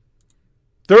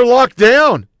 They're locked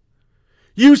down.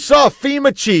 You saw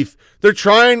FEMA chief. They're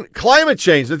trying climate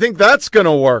change. They think that's going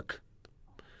to work.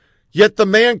 Yet the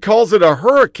man calls it a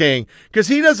hurricane because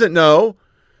he doesn't know.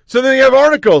 So then you have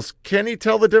articles. Can he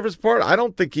tell the difference apart? I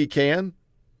don't think he can.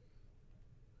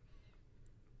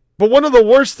 But one of the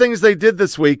worst things they did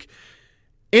this week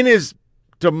in his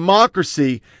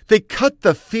democracy, they cut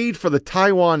the feed for the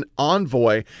Taiwan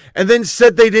envoy and then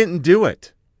said they didn't do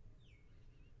it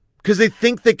because they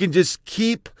think they can just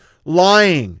keep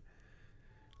lying.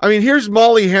 I mean, here's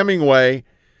Molly Hemingway.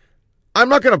 I'm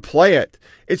not going to play it.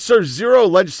 It serves zero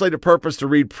legislative purpose to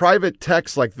read private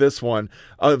text like this one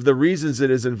of the reasons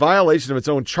it is in violation of its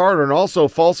own charter and also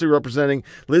falsely representing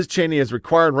Liz Cheney as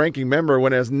required ranking member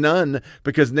when it has none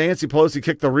because Nancy Pelosi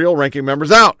kicked the real ranking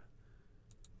members out.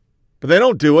 But they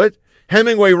don't do it.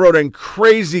 Hemingway wrote a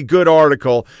crazy good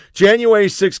article. January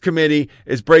 6th committee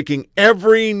is breaking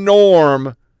every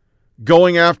norm,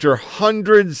 going after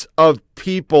hundreds of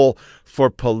people for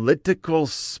political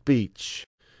speech.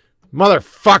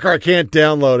 Motherfucker, I can't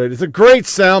download it. It's a great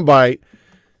soundbite.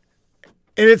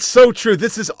 And it's so true.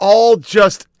 This is all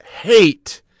just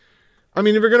hate. I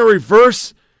mean, if you're going to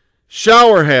reverse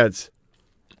shower heads,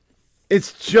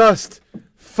 it's just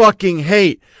fucking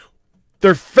hate.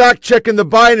 They're fact-checking the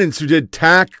Bidens who did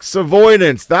tax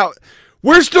avoidance.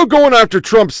 We're still going after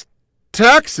Trump's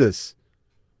taxes.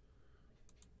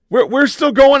 We're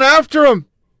still going after him.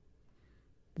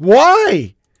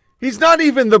 Why? He's not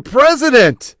even the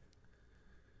president.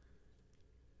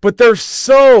 But they're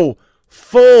so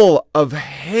full of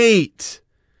hate.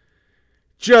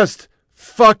 Just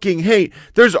fucking hate.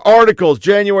 There's articles.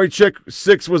 January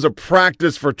 6th was a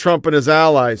practice for Trump and his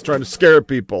allies trying to scare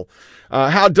people.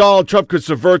 How Donald Trump could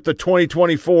subvert the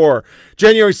 2024.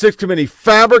 January 6th committee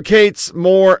fabricates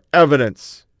more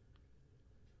evidence.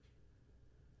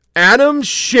 Adam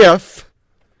Schiff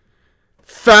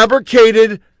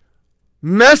fabricated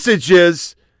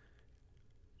messages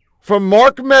from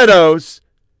Mark Meadows,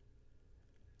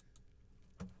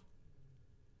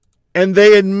 and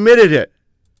they admitted it.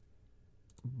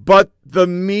 But the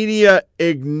media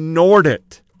ignored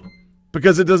it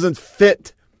because it doesn't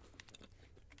fit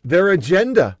their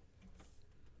agenda.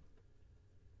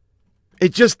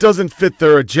 It just doesn't fit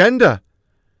their agenda.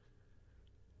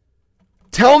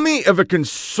 Tell me if a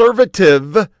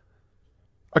conservative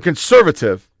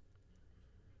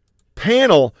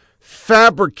panel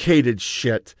fabricated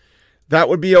shit, that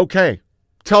would be okay.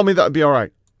 Tell me that would be all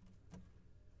right.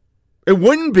 It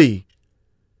wouldn't be.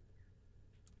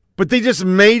 But they just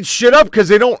made shit up because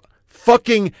they don't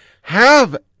fucking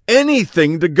have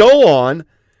anything to go on.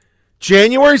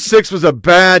 January 6th was a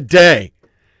bad day.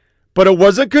 But it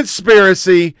wasn't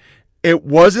conspiracy. It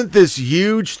wasn't this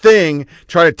huge thing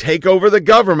trying to take over the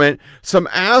government. Some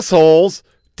assholes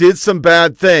did some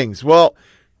bad things. Well,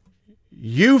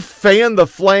 you fanned the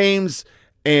flames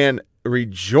and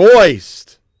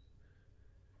rejoiced.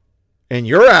 And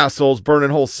your assholes burning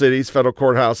whole cities, federal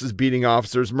courthouses, beating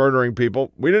officers, murdering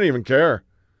people. We didn't even care.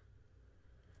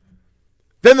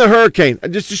 Then the hurricane.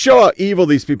 Just to show how evil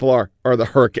these people are the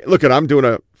hurricane. Look at, I'm doing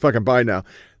a fucking bye now.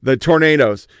 The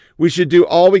tornadoes. We should do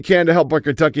all we can to help our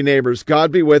Kentucky neighbors. God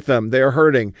be with them. They are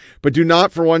hurting. But do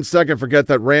not for 1 second forget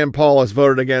that Rand Paul has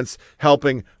voted against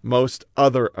helping most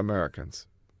other Americans.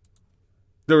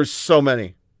 There were so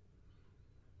many.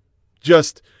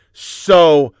 Just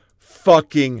so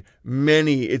fucking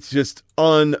many. It's just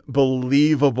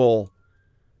unbelievable.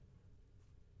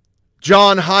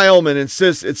 John Heilman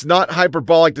insists it's not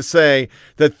hyperbolic to say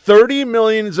that 30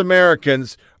 million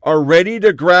Americans are ready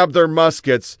to grab their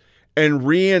muskets and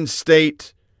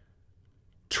reinstate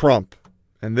Trump.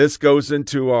 And this goes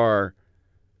into our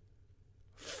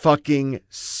fucking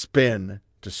spin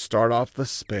to start off the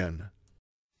spin.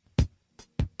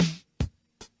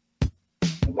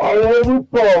 Over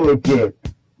politics,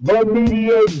 the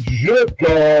media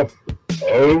jerk-off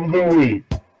of the week.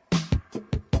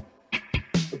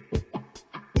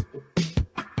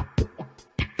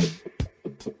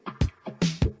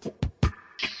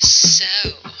 So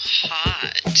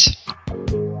hot.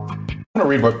 I'm going to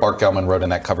read what Bart Gellman wrote in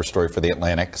that cover story for The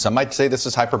Atlantic. Some might say this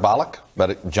is hyperbolic,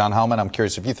 but John Heilman, I'm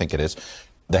curious if you think it is.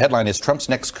 The headline is, Trump's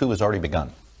next coup has already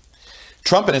begun.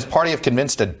 Trump and his party have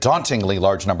convinced a dauntingly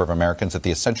large number of Americans that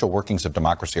the essential workings of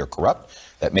democracy are corrupt,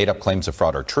 that made-up claims of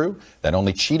fraud are true, that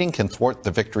only cheating can thwart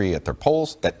the victory at their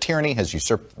polls, that tyranny has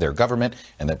usurped their government,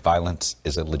 and that violence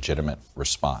is a legitimate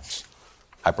response.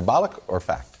 Hyperbolic or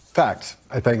fact? Fact,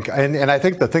 I think. And I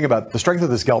think the thing about the strength of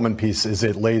this Gelman piece is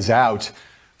it lays out,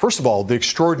 first of all, the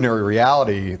extraordinary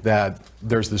reality that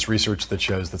there's this research that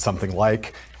shows that something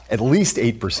like at least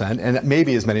 8% and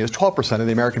maybe as many as 12% of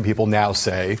the American people now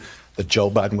say that Joe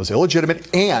Biden was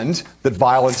illegitimate and that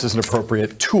violence is an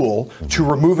appropriate tool to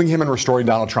removing him and restoring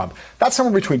Donald Trump. That's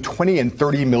somewhere between 20 and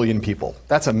 30 million people.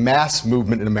 That's a mass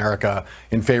movement in America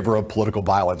in favor of political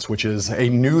violence, which is a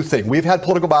new thing. We've had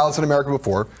political violence in America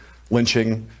before,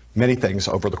 lynching, many things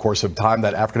over the course of time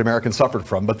that African Americans suffered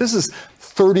from. But this is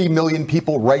 30 million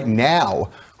people right now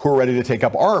who are ready to take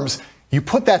up arms. You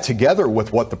put that together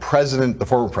with what the president, the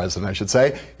former president, I should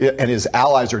say, and his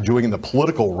allies are doing in the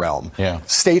political realm. Yeah.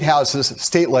 State houses,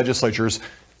 state legislatures,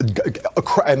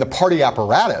 and the party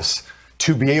apparatus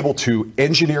to be able to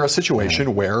engineer a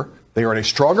situation where they are in a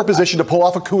stronger position to pull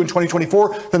off a coup in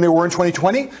 2024 than they were in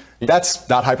 2020. That's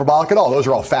not hyperbolic at all. Those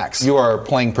are all facts. You are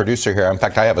playing producer here. In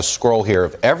fact, I have a scroll here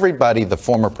of everybody the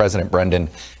former President Brendan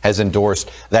has endorsed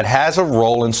that has a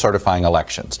role in certifying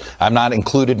elections. I've not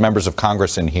included members of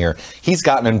Congress in here. He's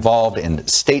gotten involved in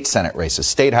state Senate races,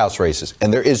 state House races,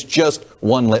 and there is just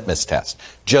one litmus test,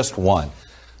 just one.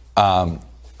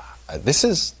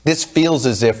 This feels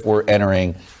as if we're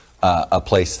entering a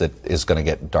place that is going to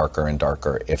get darker and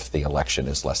darker if the election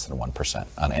is less than 1%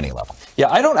 on any level. Yeah,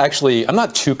 I'm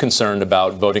not too concerned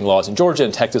about voting laws in Georgia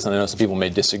and Texas, and I know some people may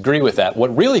disagree with that.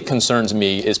 What really concerns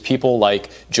me is people like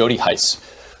Jody Hice,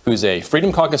 who's a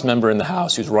Freedom Caucus member in the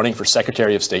House who's running for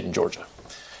Secretary of State in Georgia.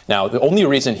 Now, the only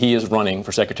reason he is running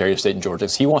for Secretary of State in Georgia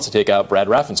is he wants to take out Brad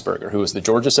Raffensperger, who is the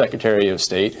Georgia Secretary of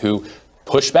State, who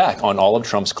pushed back on all of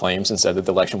Trump's claims and said that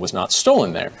the election was not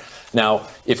stolen there. Now,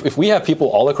 if we have people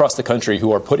all across the country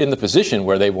who are put in the position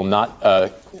where they will not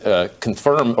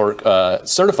confirm or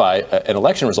certify an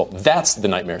election result, that's the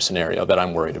nightmare scenario that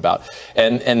I'm worried about.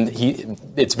 And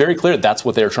it's very clear that's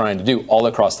what they're trying to do all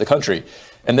across the country.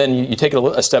 And then you take it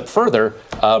a step further.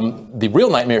 The real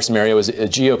nightmare scenario is a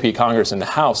GOP Congress in the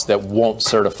House that won't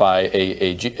certify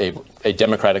a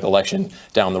Democratic election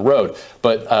down the road.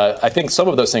 But I think some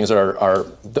of those things are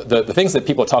the things that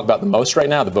people talk about the most right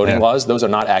now, the voting laws, those are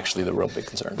not actually the real big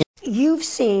concerns. You've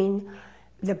seen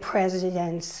the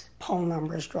president's poll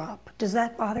numbers drop. Does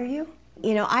that bother you?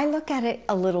 You know, I look at it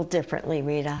a little differently,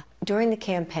 Rita. During the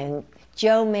campaign,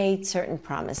 Joe made certain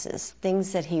promises,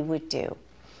 things that he would do.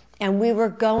 And we were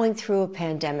going through a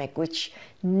pandemic, which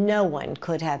no one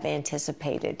could have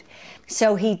anticipated.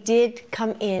 So he did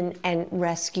come in and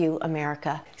rescue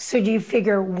America. So do you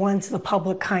figure once the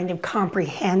public kind of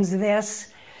comprehends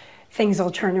this, things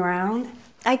will turn around?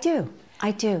 I do.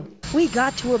 I do. We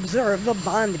got to observe the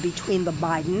bond between the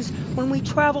Bidens when we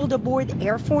traveled aboard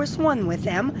Air Force One with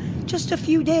them just a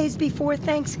few days before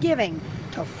Thanksgiving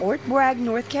to Fort Bragg,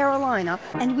 North Carolina,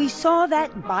 and we saw that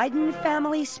Biden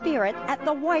family spirit at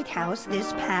the White House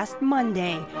this past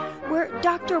Monday, where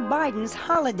Dr. Biden's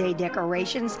holiday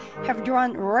decorations have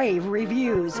drawn rave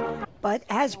reviews. But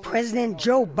as President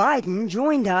Joe Biden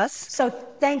joined us, so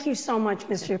thank you so much,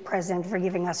 Mr. President, for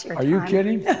giving us your time. Are you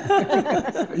kidding?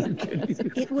 Are you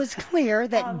kidding? It was clear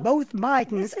that both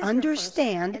Bidens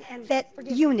understand that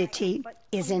unity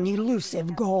is an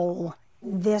elusive goal.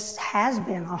 This has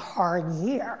been a hard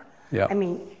year. Yeah. I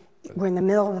mean, we're in the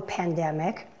middle of a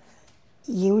pandemic.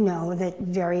 You know that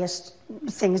various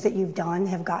things that you've done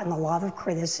have gotten a lot of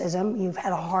criticism. You've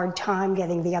had a hard time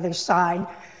getting the other side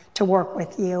to work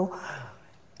with you.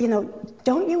 You know,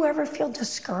 don't you ever feel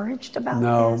discouraged about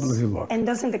this? No, look. And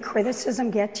doesn't the criticism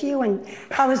get to you? And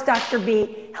how does Dr.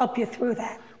 B help you through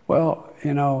that? Well,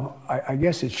 you know, I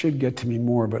guess it should get to me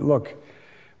more. But look,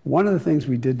 one of the things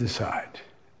we did decide,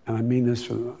 and I mean this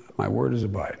from my word as a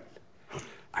Biden,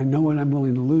 I know what I'm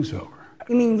willing to lose over.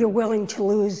 You mean you're willing to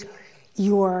lose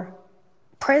your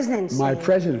presidency? My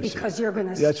presidency. Because you're going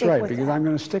to stick That's right, with because that. I'm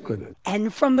going to stick with it.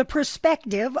 And from the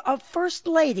perspective of First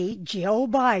Lady Jill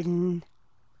Biden.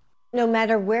 No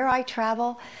matter where I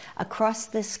travel across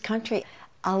this country,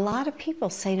 a lot of people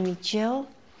say to me, Jill,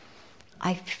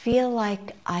 I feel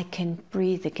like I can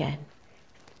breathe again.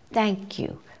 Thank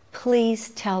you.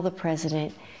 Please tell the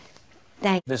president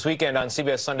thank you. This weekend on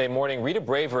CBS Sunday Morning, Rita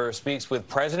Braver speaks with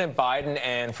President Biden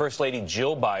and First Lady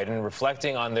Jill Biden,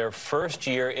 reflecting on their first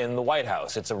year in the White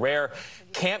House. It's a rare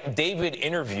Camp David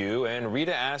interview, and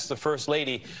Rita asked the First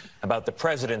Lady about the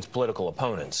president's political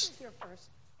opponents.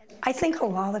 I think a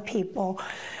lot of people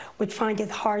would find it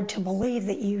hard to believe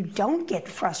that you don't get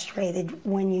frustrated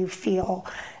when you feel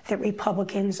that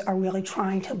Republicans are really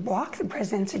trying to block the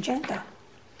president's agenda.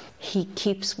 He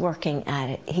keeps working at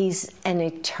it. He's an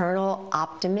eternal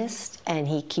optimist, and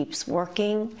he keeps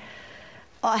working,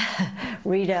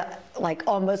 Rita, like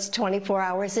almost 24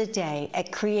 hours a day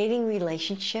at creating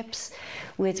relationships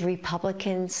with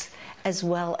Republicans as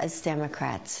well as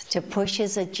Democrats to push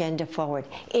his agenda forward.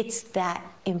 It's that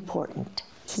important.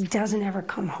 He doesn't ever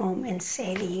come home and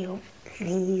say to you,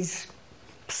 these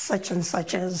such and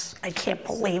such as, I can't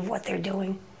believe what they're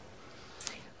doing.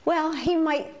 Well, he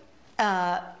might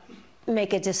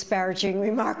make a disparaging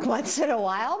remark once in a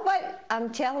while, but I'm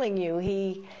telling you,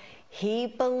 he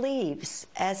believes,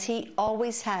 as he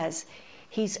always has,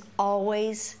 he's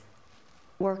always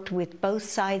worked with both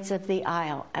sides of the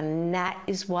aisle, and that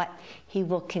is what he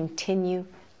will continue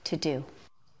to do.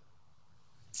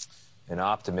 An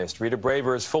optimist. Rita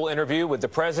Braver's full interview with the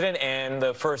president and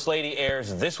the First Lady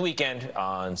airs this weekend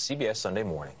on CBS Sunday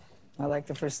Morning. I like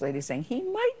the First Lady saying he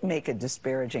might make a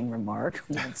disparaging remark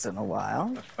once in a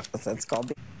while. That's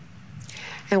called.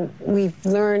 And we've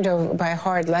learned by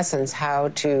hard lessons how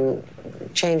to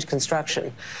change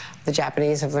construction. The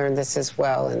Japanese have learned this as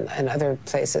well, and other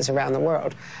places around the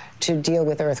world, to deal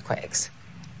with earthquakes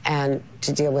and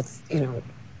to deal with,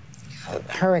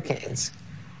 hurricanes.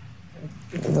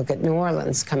 Look at New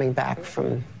Orleans coming back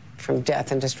from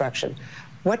death and destruction.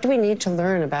 What do we need to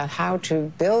learn about how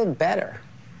to build better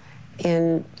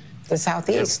in the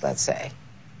Southeast, let's say,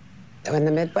 in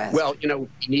the Midwest? Well,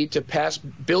 we need to pass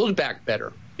Build Back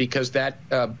Better, because that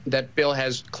bill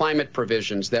has climate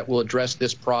provisions that will address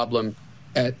this problem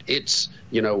at its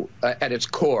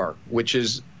core, which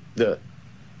is the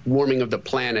warming of the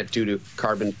planet due to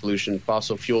carbon pollution,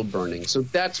 fossil fuel burning. So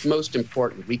that's most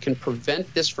important. We can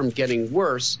prevent this from getting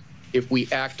worse if we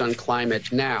act on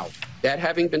climate now. That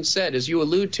having been said, as you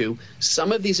allude to,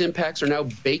 some of these impacts are now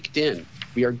baked in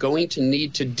We are going to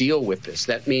need to deal with this.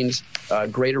 That means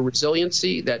greater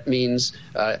resiliency. That means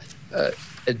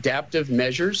adaptive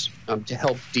measures to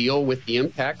help deal with the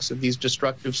impacts of these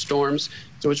destructive storms.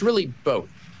 So it's really both.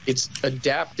 It's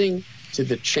adapting to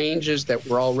the changes that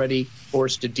we're already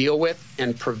forced to deal with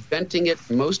and preventing it,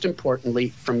 most importantly,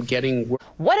 from getting worse.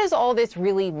 What does all this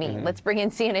really mean? Let's bring in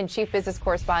CNN chief business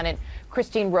correspondent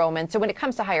Christine Roman. So when it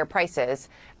comes to higher prices,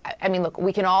 I mean, look,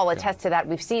 we can all attest to that.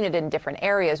 We've seen it in different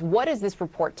areas. What does this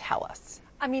report tell us?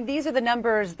 I mean, these are the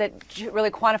numbers that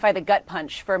really quantify the gut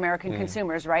punch for American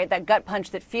consumers, right? That gut punch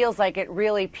that feels like it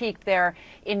really peaked there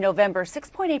in November.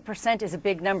 6.8% is a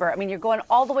big number. I mean, you're going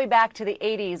all the way back to the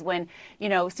 80s when, you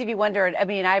know, Stevie Wonder and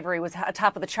Ebony and Ivory was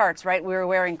atop of the charts, right? We were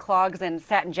wearing clogs and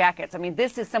satin jackets. I mean,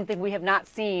 this is something we have not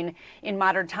seen in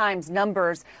modern times,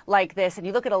 numbers like this. And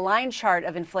you look at a line chart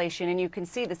of inflation and you can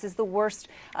see this is the worst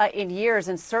in years,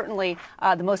 and certainly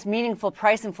the most meaningful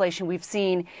price inflation we've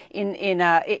seen in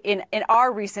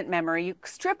our recent memory. You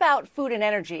strip out food and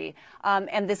energy,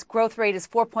 and this growth rate is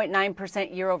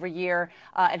 4.9% year over year,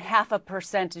 and half a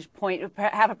percent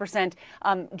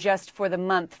just for the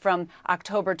month from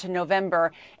October to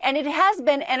November. And it has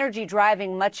been energy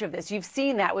driving much of this. You've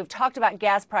seen that. We've talked about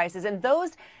gas prices, and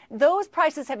those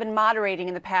prices have been moderating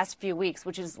in the past few weeks,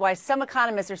 which is why some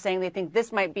economists are saying they think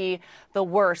this might be the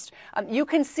worst. You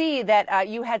can see that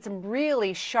you had some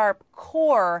really sharp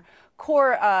core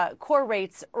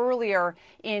rates earlier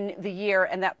in the year,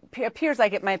 and that appears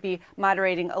like it might be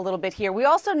moderating a little bit here. We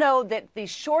also know that the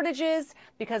shortages,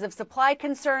 because of supply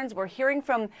concerns, we're hearing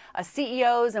from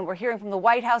CEOs, and we're hearing from the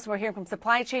White House, and we're hearing from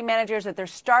supply chain managers that they're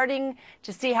starting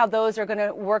to see how those are going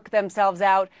to work themselves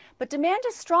out. But demand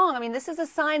is strong. I mean, this is a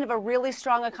sign of a really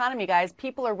strong economy, guys.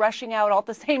 People are rushing out all at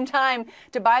the same time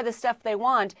to buy the stuff they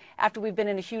want after we've been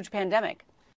in a huge pandemic.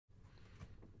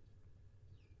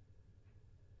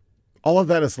 All of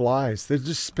that is lies. They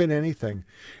just spin anything.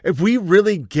 If we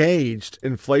really gauged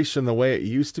inflation the way it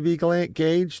used to be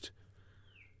gauged,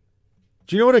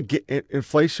 do you know what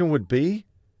inflation would be?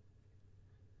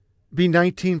 Be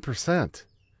 19%.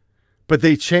 But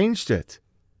they changed it.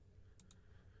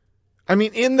 I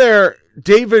mean, in there,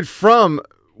 David Frum,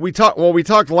 we talked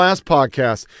last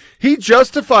podcast. He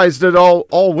justifies it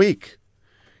all week.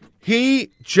 He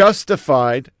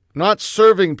justified not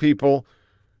serving people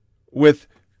with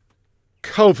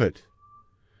COVID,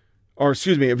 or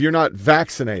excuse me, if you're not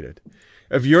vaccinated.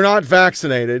 If you're not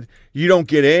vaccinated, you don't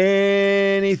get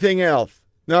anything else.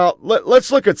 Now,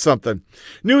 let's look at something.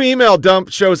 New email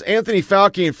dump shows Anthony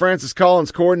Fauci and Francis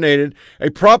Collins coordinated a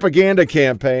propaganda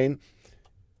campaign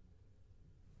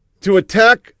to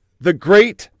attack the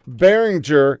Great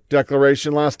Barringer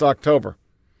Declaration last October.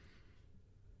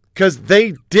 Because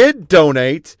they did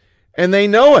donate, and they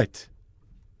know it.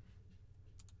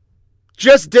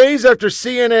 Just days after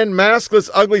CNN maskless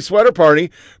ugly sweater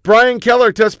party, Brian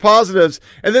Keller tests positives,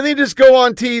 and then they just go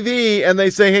on TV and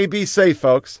they say, hey, be safe,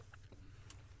 folks.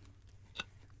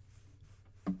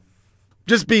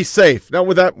 Just be safe. Now,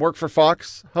 would that work for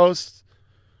Fox hosts?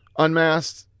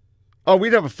 Unmasked? Oh,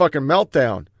 we'd have a fucking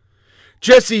meltdown.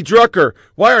 Jesse Drucker,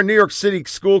 why are New York City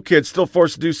school kids still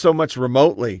forced to do so much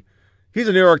remotely? He's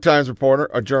a New York Times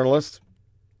reporter, a journalist,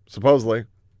 supposedly.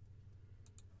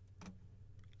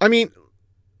 I mean,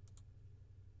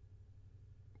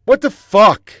 what the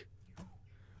fuck?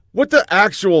 What the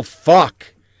actual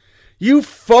fuck? You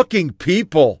fucking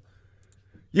people.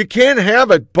 You can't have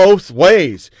it both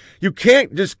ways. You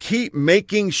can't just keep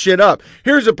making shit up.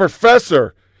 Here's a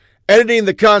professor editing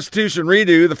the Constitution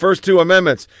redo, the first two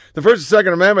amendments. The First and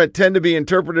Second Amendment tend to be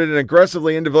interpreted in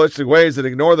aggressively individualistic ways that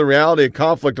ignore the reality of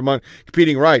conflict among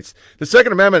competing rights. The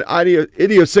Second Amendment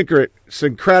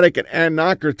idiosyncratic and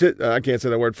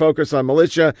anocratic, focus on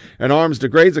militia and arms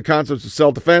degrades the concepts of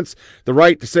self-defense. The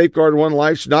right to safeguard one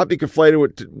life should not be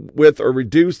conflated with or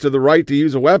reduced to the right to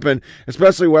use a weapon,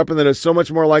 especially a weapon that is so much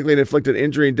more likely to inflict an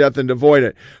injury and death than to avoid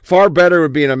it. Far better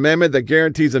would be an amendment that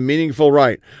guarantees a meaningful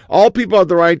right. All people have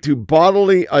the right to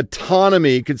bodily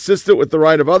autonomy consistent with the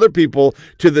right of other people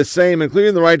to the same,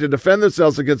 including the right to defend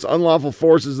themselves against unlawful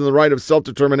forces and the right of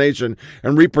self-determination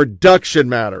and reproduction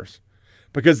matters.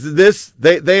 Because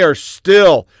they are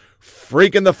still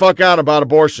freaking the fuck out about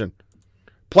abortion.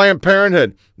 Planned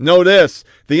Parenthood, know this.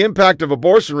 The impact of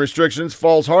abortion restrictions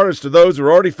falls hardest to those who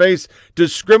already face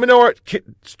discriminatory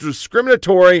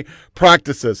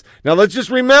practices. Now let's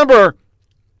just remember,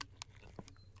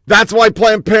 that's why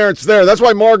Planned Parenthood's there. That's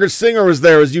why Margaret Sanger was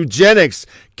there, is eugenics.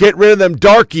 Get rid of them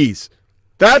darkies.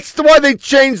 That's why they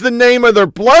changed the name of their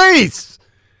place.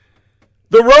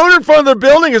 The road in front of the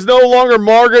building is no longer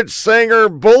Margaret Sanger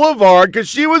Boulevard because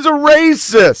she was a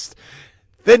racist.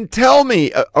 Then tell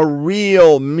me, a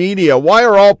real media, why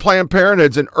are all Planned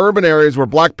Parenthoods in urban areas where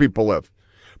black people live?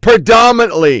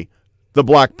 Predominantly the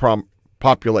black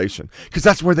population, because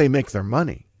that's where they make their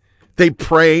money. They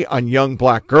prey on young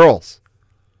black girls.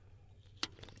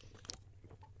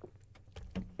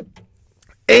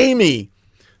 Amy,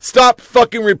 stop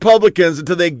fucking Republicans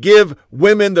until they give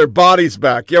women their bodies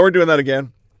back. Yeah, we're doing that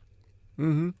again.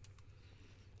 And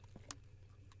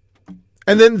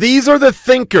then these are the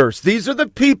thinkers. These are the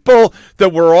people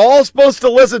that we're all supposed to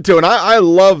listen to. And I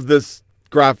love this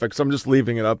graphic, so I'm just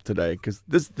leaving it up today because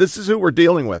this is who we're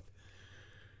dealing with.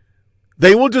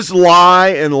 They will just lie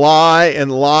and lie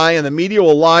and lie, and the media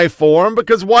will lie for them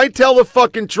because why tell the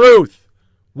fucking truth?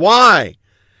 Why?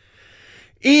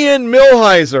 Ian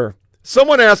Millhiser.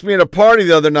 Someone asked me at a party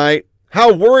the other night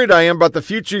how worried I am about the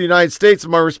future of the United States,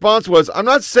 and my response was, I'm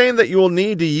not saying that you will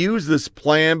need to use this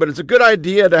plan, but it's a good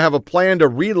idea to have a plan to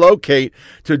relocate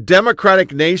to a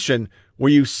democratic nation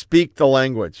where you speak the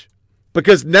language.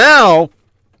 Because now,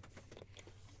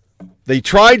 they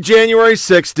tried January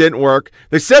 6th, didn't work.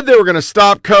 They said they were going to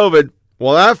stop COVID.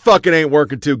 Well, that fucking ain't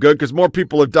working too good because more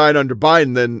people have died under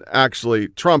Biden than actually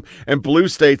Trump. And blue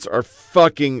states are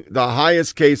fucking the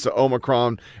highest case of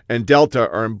Omicron and Delta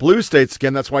are in blue states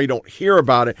again. That's why you don't hear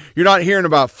about it. You're not hearing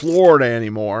about Florida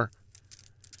anymore.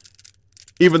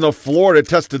 Even though Florida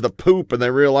tested the poop and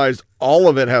they realized all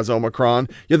of it has Omicron,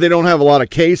 yet they don't have a lot of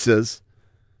cases.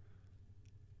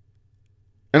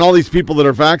 And all these people that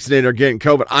are vaccinated are getting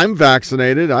COVID. I'm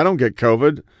vaccinated. I don't get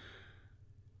COVID.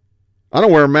 I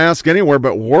don't wear a mask anywhere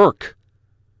but work.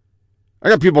 I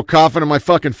got people coughing in my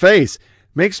fucking face.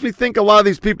 Makes me think a lot of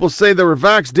these people say they were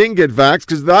vaxxed didn't get vaxxed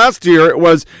because last year it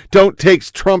was don't take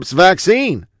Trump's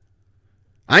vaccine.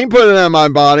 I ain't putting that in my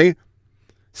body.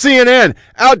 CNN,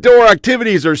 outdoor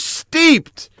activities are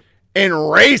steeped in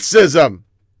racism.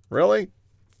 Really?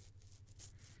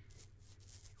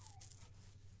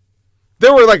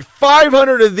 There were like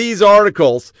 500 of these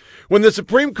articles when the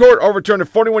Supreme Court overturned a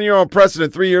 41-year-old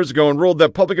precedent 3 years ago and ruled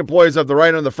that public employees have the right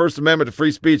under the First Amendment to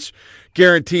free speech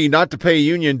guarantee not to pay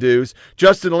union dues.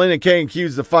 Justin Lena Kay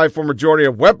accused the 5-4 majority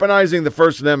of weaponizing the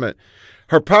First Amendment.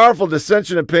 Her powerful dissent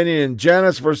opinion in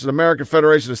Janus versus American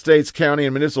Federation of States, County,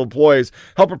 and Municipal Employees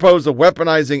helped propose the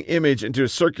weaponizing image into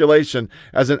circulation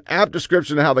as an apt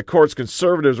description of how the court's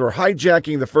conservatives were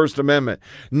hijacking the First Amendment.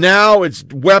 Now it's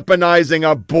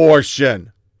weaponizing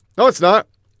abortion. No, it's not.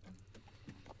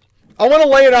 I want to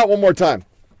lay it out one more time.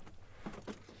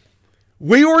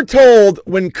 We were told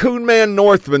when Coonman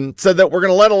Northman said that we're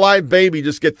going to let a live baby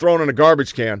just get thrown in a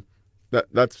garbage can.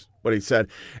 That's what he said.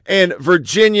 And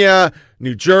Virginia,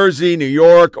 New Jersey, New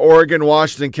York, Oregon,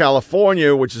 Washington,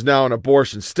 California, which is now an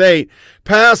abortion state,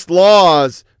 passed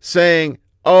laws saying,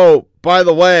 oh, by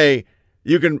the way,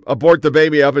 you can abort the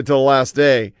baby up until the last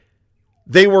day.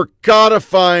 They were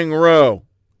codifying Roe.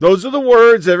 Those are the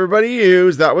words everybody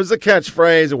used. That was the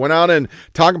catchphrase. It went out in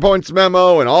Talking Points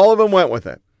memo, and all of them went with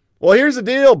it. Well, here's the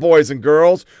deal, boys and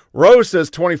girls. Roe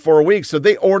says 24 weeks, so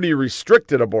they already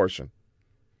restricted abortion.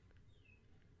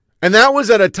 And that was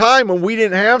at a time when we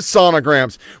didn't have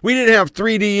sonograms. We didn't have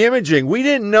 3D imaging. We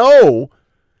didn't know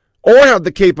or have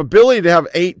the capability to have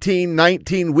 18,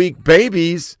 19-week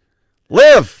babies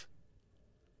live.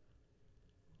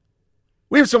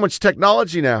 We have so much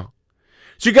technology now.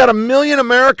 So you got 1 million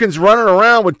Americans running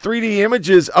around with 3D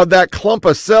images of that clump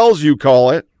of cells, you call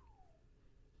it.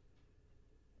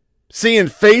 Seeing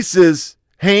faces,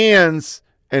 hands,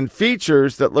 and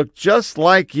features that look just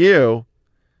like you.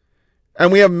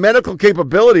 And we have medical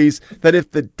capabilities that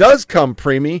if it does come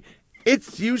preemie,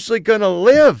 it's usually going to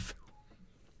live.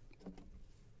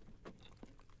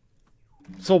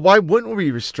 So why wouldn't we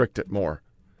restrict it more?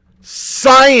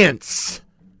 Science!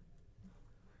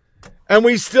 And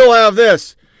we still have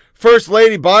this. First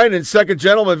Lady Biden and Second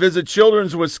Gentleman visit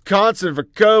Children's Wisconsin for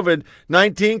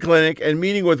COVID-19 clinic and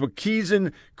meeting with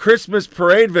Waukegan Christmas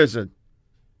parade visit.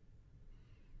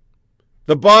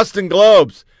 The Boston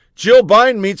Globes. Jill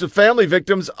Biden meets with family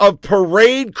victims of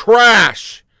parade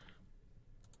crash.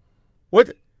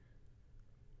 What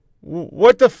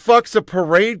the fuck's a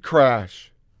parade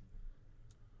crash?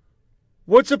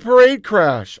 What's a parade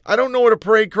crash? I don't know what a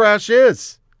parade crash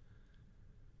is.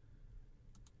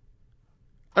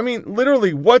 I mean,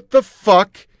 literally, what the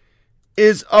fuck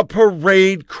is a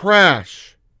parade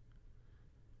crash?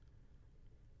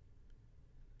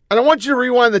 And I want you to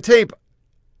rewind the tape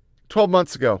 12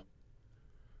 months ago.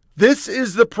 This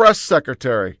is the press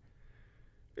secretary.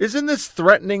 Isn't this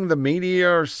threatening the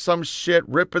media or some shit,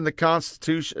 ripping the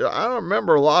Constitution? I don't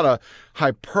remember a lot of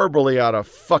hyperbole out of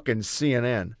fucking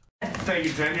CNN. Thank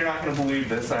you, Jen. You're not going to believe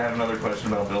this. I have another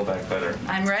question about Build Back Better.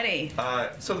 I'm ready.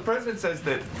 So the president says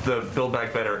that the Build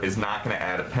Back Better is not going to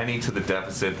add a penny to the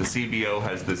deficit. The CBO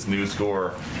has this new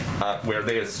score where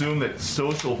they assume that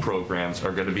social programs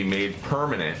are going to be made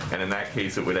permanent, and in that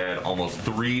case it would add almost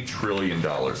 $3 trillion.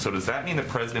 So does that mean that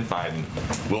President Biden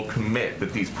will commit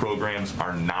that these programs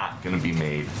are not going to be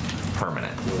made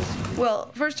permanent?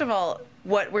 Well, first of all,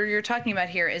 what you're talking about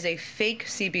here is a fake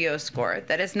CBO score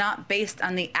that is not based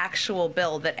on the actual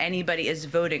bill that anybody is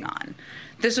voting on.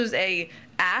 This was a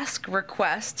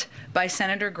request by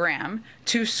Senator Graham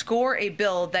to score a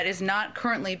bill that is not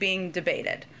currently being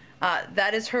debated.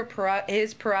 That is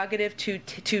his prerogative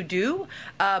to do,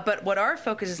 but what our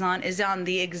focus is on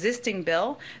the existing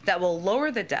bill that will lower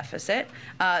the deficit,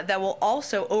 that will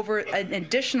also, over an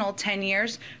additional 10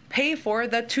 years, pay for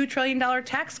the $2 trillion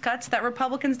tax cuts that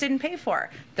Republicans didn't pay for.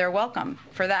 They're welcome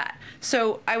for that.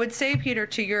 So I would say, Peter,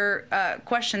 to your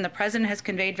question, the president has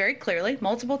conveyed very clearly,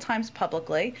 multiple times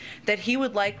publicly, that he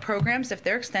would like programs, if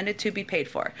they're extended, to be paid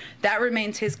for. That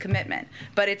remains his commitment.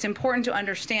 But it's important to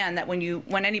understand that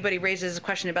when anybody raises a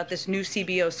question about this new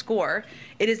CBO score,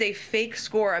 it is a fake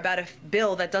score about a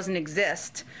bill that doesn't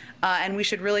exist, and we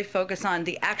should really focus on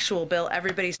the actual bill.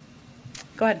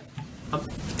 Go ahead.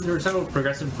 There are several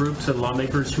progressive groups and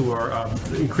lawmakers who are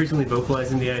increasingly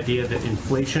vocalizing the idea that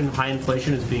high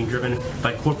inflation is being driven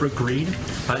by corporate greed,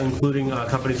 including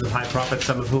companies with high profits,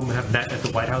 some of whom have met at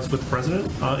the White House with the president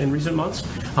in recent months.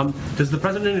 Does the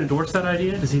president endorse that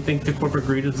idea? Does he think that corporate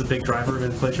greed is the big driver of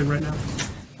inflation right now?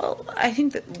 Well, I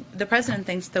think that the president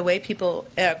thinks the way people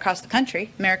across the country,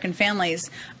 American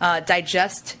families,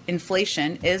 digest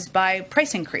inflation is by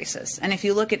price increases. And if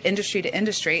you look at industry to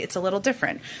industry, it's a little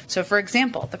different. So, for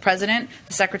example, the president,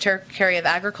 the Secretary of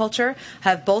Agriculture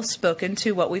have both spoken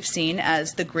to what we've seen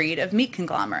as the greed of meat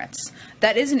conglomerates.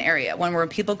 That is an area when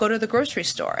people go to the grocery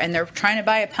store and they're trying to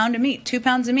buy a pound of meat, 2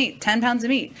 pounds of meat, 10 pounds of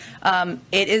meat.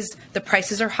 The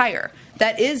prices are higher.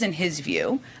 That is, in his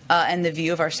view, and the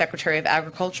view of our Secretary of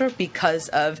Agriculture, because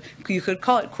of, you could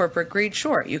call it corporate greed,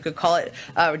 sure. You could call it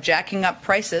jacking up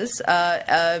prices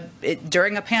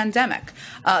during a pandemic.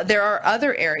 There are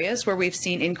other areas where we've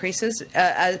seen increases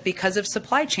because of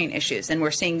supply chain issues, and we're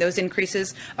seeing those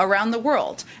increases around the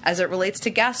world as it relates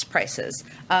to gas prices,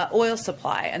 oil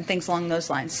supply, and things along those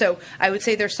lines. So I would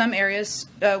say there's some areas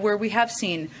where we have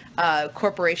seen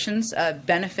corporations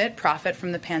profit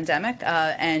from the pandemic,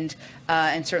 and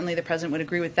certainly the president would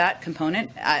agree with that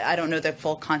component. I don't know the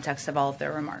full context of all of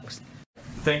their remarks.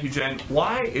 Thank you, Jen.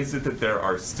 Why is it that there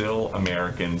are still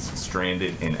Americans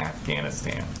stranded in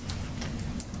Afghanistan?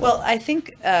 Well, I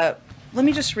think, let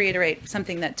me just reiterate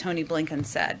something that Tony Blinken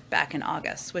said back in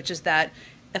August, which is that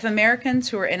if Americans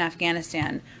who are in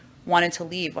Afghanistan wanted to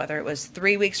leave, whether it was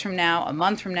 3 weeks from now, a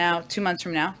month from now, 2 months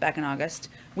from now, back in August,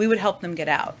 we would help them get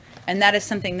out. And that is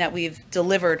something that we've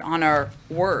delivered on our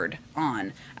word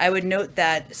on. I would note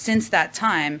that since that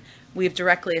time, we've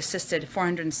directly assisted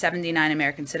 479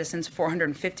 American citizens,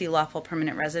 450 lawful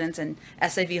permanent residents, and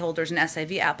SIV holders and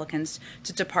SIV applicants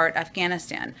to depart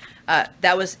Afghanistan.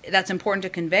 That's important to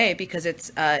convey because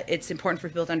it's important for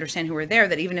people to understand who are there,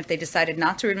 that even if they decided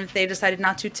not to, or even if they decided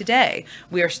not to today,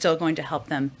 we are still going to help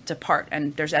them depart,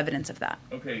 and there's evidence of that.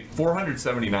 Okay,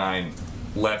 479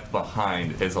 left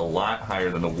behind is a lot higher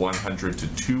than the 100 to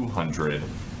 200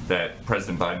 that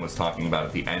President Biden was talking about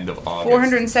at the end of August.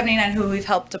 479 who we've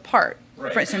helped depart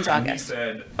since August. He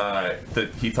said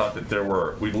that he thought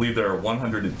that we believe there are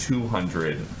 100 to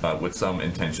 200 with some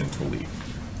intention to leave.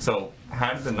 So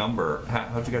how did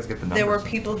how'd you guys get the numbers? There were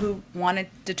people who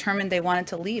determined they wanted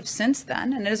to leave since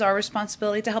then, and it is our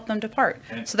responsibility to help them depart.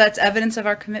 So that's evidence of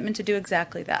our commitment to do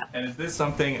exactly that. And is this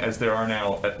something, as there are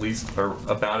now at least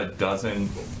about a dozen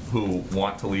who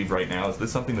want to leave right now, is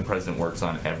this something the president works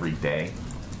on every day?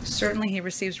 Certainly, he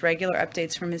receives regular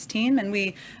updates from his team, and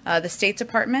the State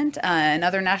Department and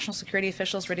other national security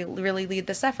officials really lead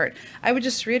this effort. I would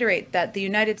just reiterate that the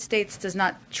United States does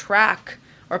not track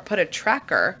or put a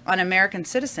tracker on American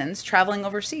citizens traveling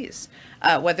overseas,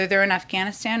 whether they're in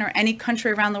Afghanistan or any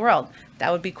country around the world.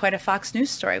 That would be quite a Fox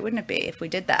News story, wouldn't it be, if we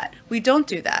did that? We don't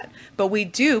do that, but we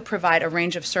do provide a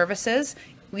range of services,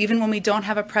 even when we don't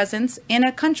have a presence in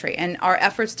a country. And our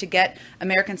efforts to get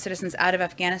American citizens out of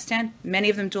Afghanistan, many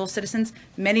of them dual citizens,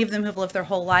 many of them who've lived their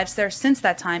whole lives there since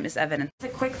that time, is evident. A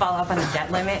quick follow-up on the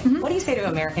debt limit. Mm-hmm. What do you say to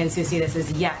Americans who see this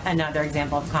as yet another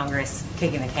example of Congress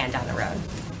kicking the can down the road?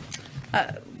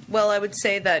 Well, I would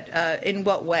say that in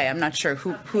what way? I'm not sure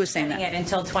who is saying that. It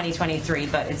until 2023,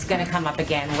 but it's going to come up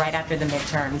again right after the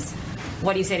midterms.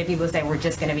 What do you say to people who say we're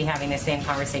just going to be having the same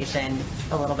conversation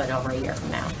a little bit over a year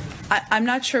from now? I'm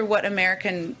not sure what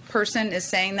American person is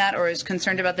saying that or is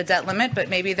concerned about the debt limit, but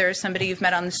maybe there's somebody you've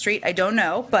met on the street. I don't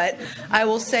know. But I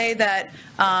will say that,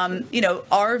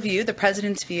 our view, the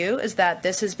president's view, is that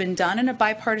this has been done in a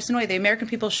bipartisan way. The American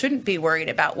people shouldn't be worried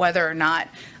about whether or not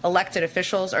elected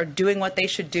officials are doing what they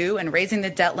should do and raising the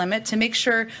debt limit to make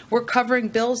sure we're covering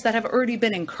bills that have already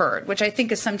been incurred, which I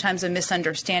think is sometimes a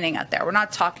misunderstanding out there. We're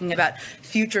not talking about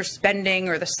future spending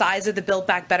or the size of the Build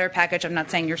Back Better package. I'm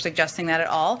not saying you're suggesting that at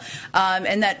all.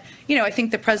 And that, I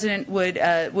think the president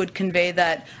would convey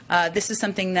that this is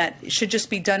something that should just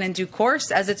be done in due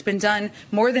course, as it's been done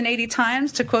more than 80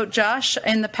 times, to quote Josh,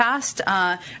 in the past,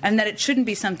 and that it shouldn't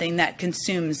be something that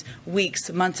consumes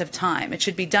weeks, months of time. It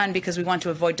should be done because we want to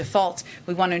avoid default.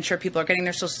 We want to ensure people are getting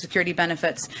their Social Security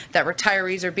benefits, that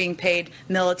retirees are being paid,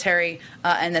 military,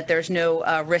 and that there's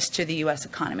no risk to the U.S.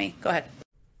 economy. Go ahead.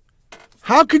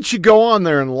 How could she go on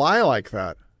there and lie like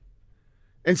that?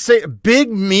 And say big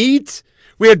meat?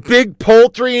 We had big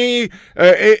poultry.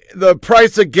 The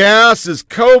price of gas is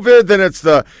COVID. Then it's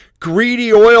the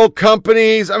greedy oil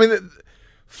companies. I mean,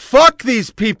 fuck these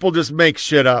people just make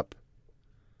shit up.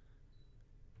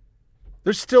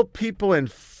 There's still people in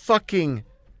fucking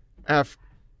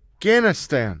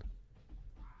Afghanistan.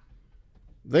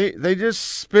 They just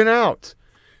spin out.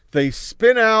 They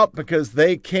spin out because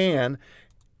they can.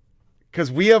 Because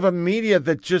we have a media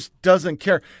that just doesn't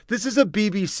care. This is a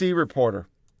BBC reporter.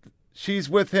 She's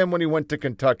with him when he went to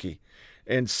Kentucky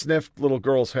and sniffed little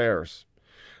girls' hairs.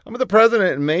 I'm with the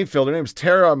president in Mayfield. Her name's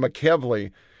Tara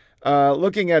McKevley.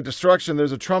 Looking at destruction,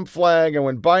 there's a Trump flag, and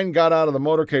when Biden got out of the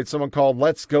motorcade, someone called,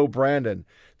 "Let's go, Brandon."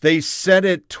 They said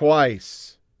it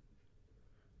twice.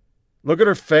 Look at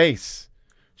her face.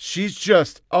 She's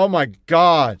just, oh my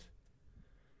God.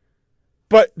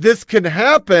 But this can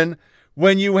happen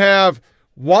when you have,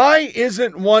 why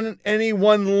isn't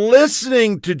anyone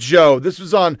listening to Joe? This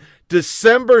was on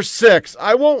December 6th.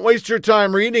 I won't waste your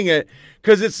time reading it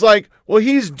because it's like, well,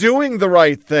 he's doing the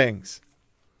right things.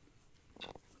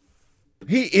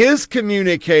 He is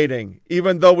communicating,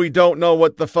 even though we don't know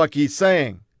what the fuck he's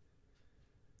saying.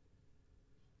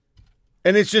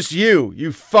 And it's just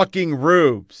you fucking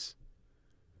rubes.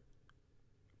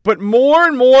 But more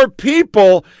and more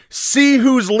people see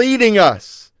who's leading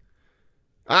us.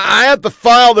 I have to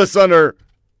file this under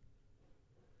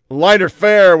lighter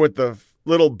fare with the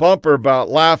little bumper about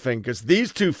laughing because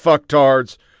these two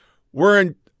fucktards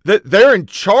they're in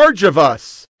charge of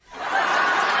us.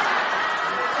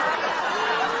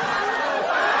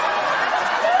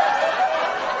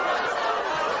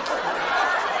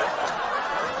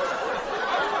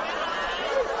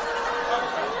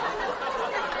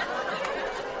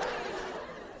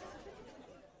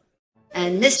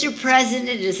 And Mr. President,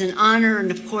 it is an honor and,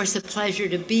 of course, a pleasure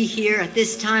to be here at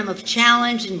this time of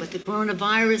challenge and with the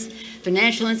coronavirus,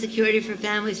 financial insecurity for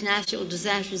families, natural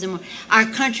disasters, and more. Our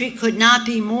country could not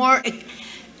be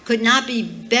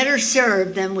better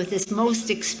served than with this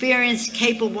most experienced,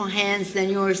 capable hands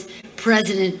than yours,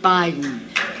 President Biden.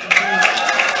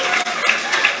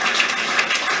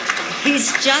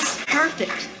 He's just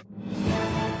perfect.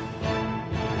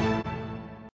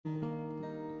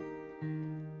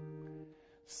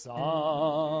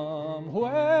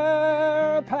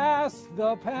 Somewhere past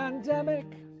the pandemic,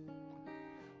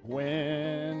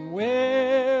 when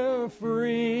we're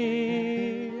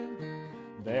free,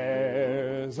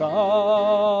 there's a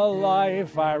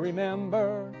life I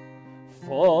remember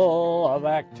full of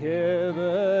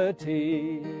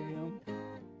activity.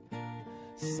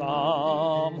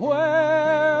 Somewhere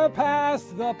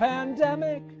past the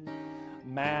pandemic,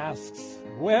 masks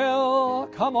will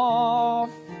come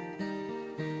off.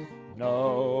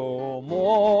 No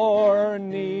more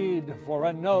need for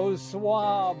a nose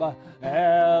swab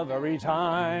every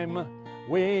time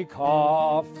we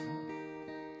cough.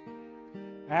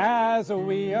 As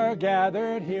we are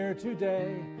gathered here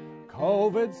today,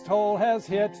 COVID's toll has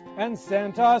hit and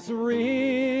sent us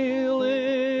reeling.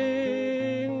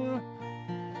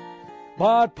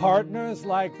 But partners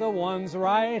like the ones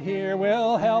right here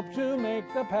will help to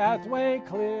make the pathway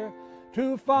clear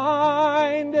to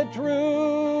find a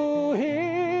true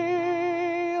healing.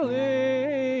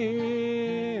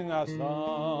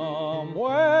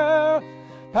 Somewhere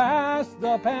past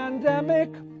the pandemic,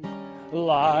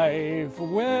 life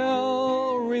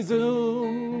will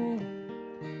resume.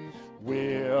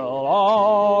 We'll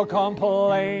all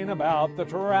complain about the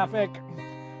traffic,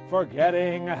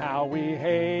 forgetting how we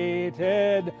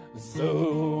hated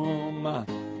Zoom.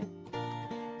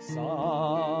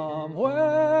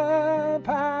 Somewhere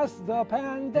past the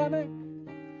pandemic,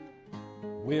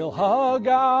 we'll hug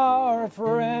our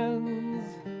friends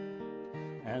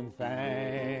and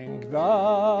thank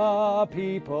the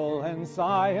people and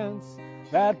science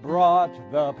that brought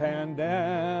the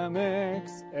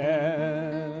pandemic's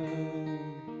end.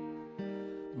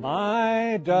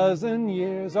 My dozen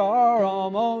years are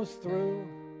almost through,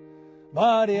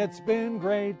 but it's been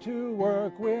great to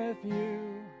work with you.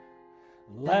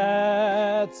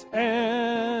 Let's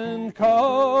end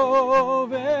COVID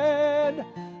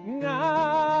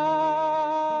now.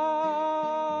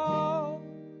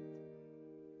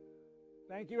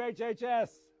 Thank you, HHS.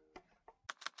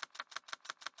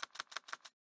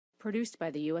 Produced by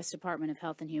the U.S. Department of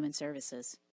Health and Human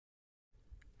Services.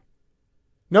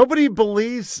 Nobody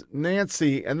believes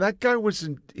Nancy, and that guy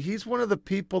he's one of the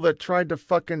people that tried to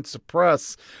fucking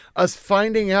suppress us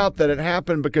finding out that it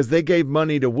happened because they gave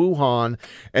money to Wuhan,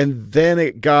 and then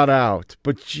it got out.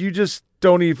 But you just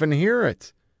don't even hear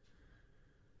it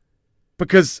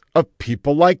because of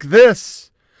people like this.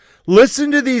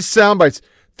 Listen to these sound bites.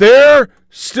 They're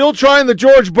still trying the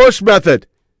George Bush method.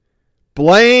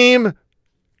 Blame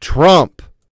Trump.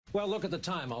 Well, look at the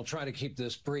time. I'll try to keep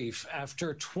this brief.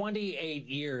 After 28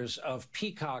 years of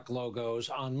peacock logos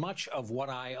on much of what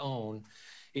I own,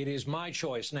 it is my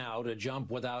choice now to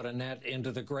jump without a net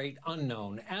into the great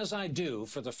unknown, as I do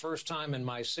for the first time in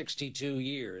my 62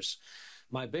 years.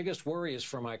 My biggest worry is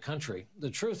for my country. The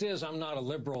truth is, I'm not a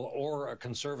liberal or a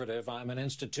conservative. I'm an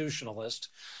institutionalist.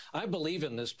 I believe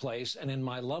in this place, and in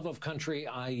my love of country,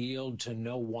 I yield to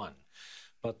no one.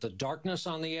 But the darkness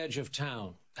on the edge of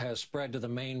town has spread to the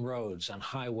main roads and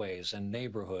highways and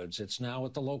neighborhoods. It's now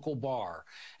at the local bar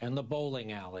and the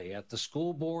bowling alley, at the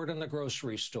school board and the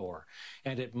grocery store.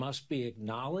 And it must be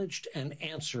acknowledged and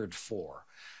answered for.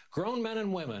 Grown men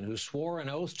and women who swore an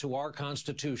oath to our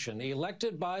Constitution,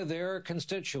 elected by their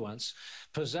constituents,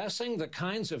 possessing the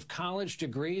kinds of college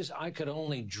degrees I could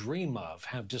only dream of,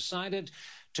 have decided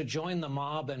to join the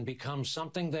mob and become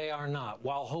something they are not,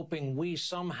 while hoping we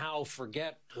somehow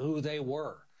forget who they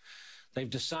were. They've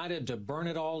decided to burn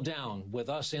it all down with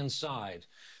us inside.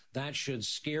 That should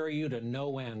scare you to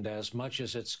no end as much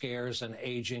as it scares an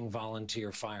aging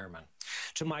volunteer fireman.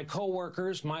 To my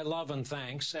coworkers, my love and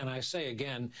thanks, and I say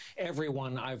again,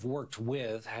 everyone I've worked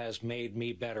with has made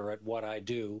me better at what I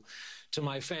do. To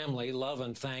my family, love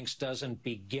and thanks doesn't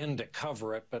begin to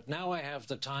cover it, but now I have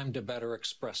the time to better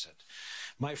express it.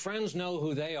 My friends know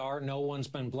who they are. No one's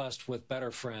been blessed with better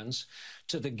friends.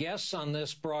 To the guests on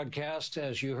this broadcast,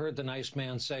 as you heard the nice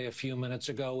man say a few minutes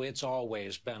ago, it's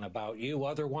always been about you.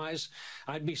 Otherwise,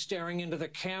 I'd be staring into the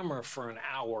camera for an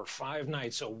hour, 5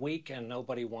 nights a week, and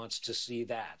nobody wants to see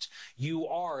that. You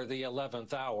are the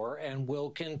 11th hour and will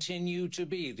continue to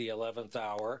be the 11th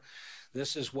hour.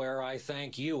 This is where I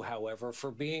thank you, however,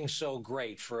 for being so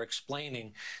great, for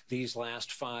explaining these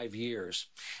last 5 years.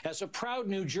 As a proud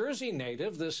New Jersey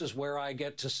native, this is where I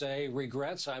get to say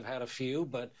regrets. I've had a few,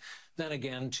 but then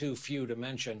again, too few to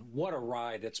mention. What a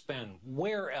ride it's been.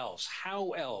 Where else?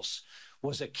 How else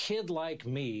was a kid like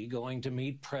me going to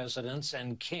meet presidents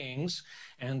and kings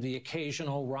and the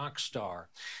occasional rock star?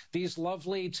 These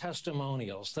lovely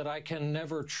testimonials that I can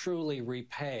never truly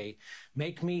repay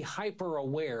make me hyper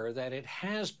aware that it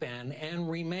has been and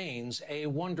remains a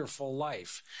wonderful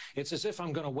life. It's as if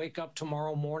I'm going to wake up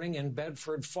tomorrow morning in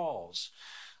Bedford Falls.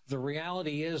 The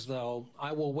reality is, though,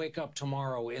 I will wake up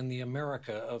tomorrow in the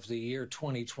America of the year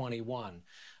 2021,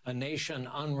 a nation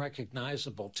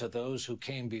unrecognizable to those who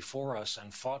came before us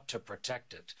and fought to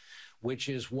protect it, which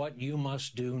is what you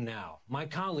must do now. My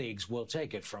colleagues will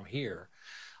take it from here.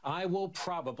 I will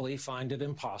probably find it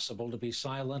impossible to be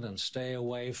silent and stay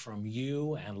away from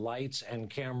you and lights and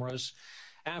cameras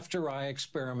after I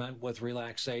experiment with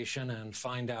relaxation and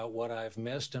find out what I've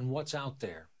missed and what's out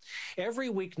there. Every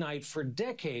weeknight for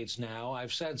decades now,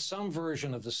 I've said some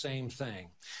version of the same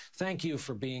thing. Thank you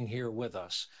for being here with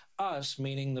us. Us,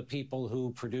 meaning the people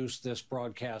who produce this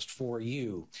broadcast for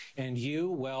you. And you,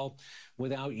 well,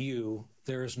 without you,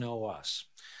 there's no us.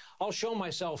 I'll show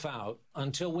myself out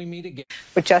until we meet again.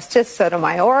 With Justice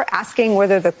Sotomayor asking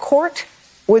whether the court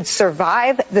would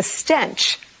survive the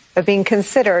stench of being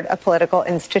considered a political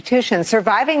institution.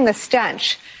 Surviving the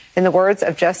stench, in the words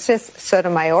of Justice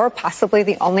Sotomayor, possibly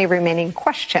the only remaining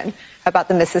question about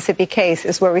the Mississippi case,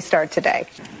 is where we start today.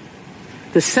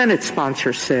 The Senate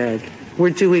sponsor said, we're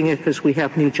doing it because we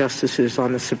have new justices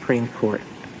on the Supreme Court.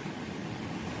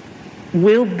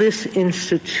 Will this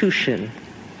institution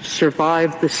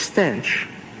survive the stench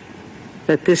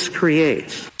that this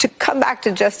creates? To come back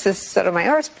to Justice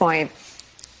Sotomayor's point,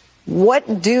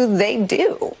 what do they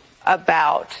do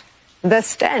about the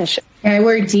stench. And I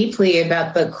worry deeply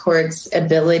about the court's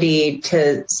ability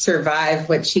to survive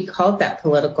what she called that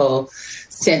political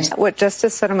stench. What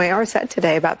Justice Sotomayor said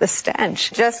today about the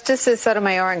stench. Justices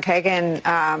Sotomayor and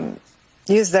Kagan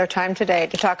used their time today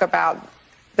to talk about,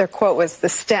 their quote was, the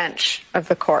stench of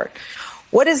the court.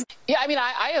 What is... Yeah, I mean,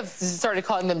 I have started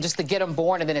calling them just the get them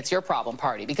born and then it's your problem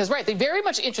party. Because, right, they're very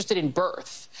much interested in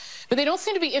birth, but they don't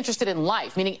seem to be interested in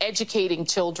life, meaning educating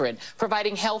children,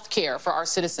 providing health care for our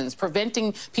citizens,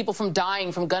 preventing people from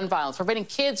dying from gun violence, preventing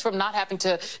kids from not having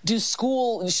to do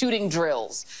school shooting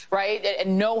drills, right,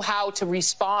 and know how to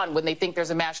respond when they think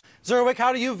there's a mass... Zerwick,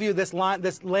 how do you view this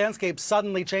landscape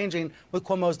suddenly changing with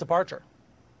Cuomo's departure?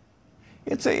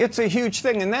 It's a huge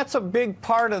thing, and that's a big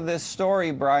part of this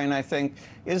story, Brian, I think,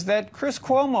 is that Chris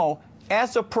Cuomo,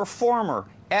 as a performer,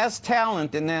 as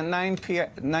talent in that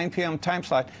 9 p.m. time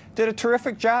slot, did a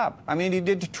terrific job. I mean, he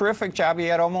did a terrific job. He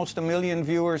had almost 1 million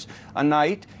viewers a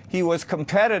night. He was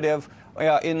competitive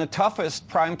in the toughest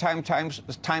primetime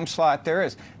time slot there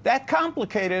is. That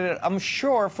complicated it, I'm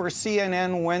sure, for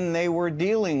CNN when they were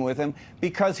dealing with him,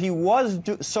 because he was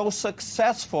so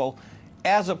successful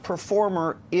as a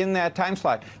performer in that time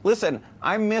slot. Listen,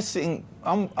 I'm missing,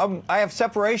 I have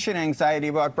separation anxiety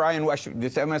about Brian Washington,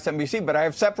 it's MSNBC, but I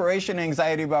have separation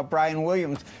anxiety about Brian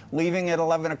Williams leaving at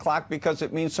 11 o'clock because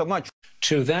it means so much.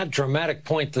 To that dramatic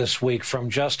point this week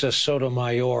from Justice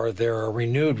Sotomayor, there are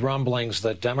renewed rumblings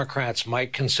that Democrats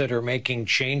might consider making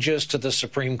changes to the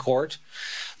Supreme Court.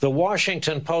 The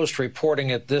Washington Post reporting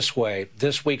it this way: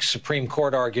 this week's Supreme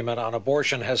Court argument on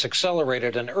abortion has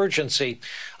accelerated an urgency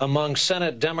among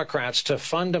Senate Democrats to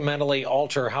fundamentally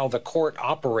alter how the court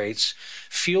operates,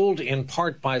 fueled in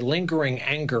part by lingering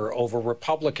anger over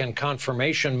Republican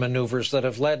confirmation maneuvers that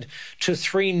have led to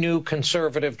 3 new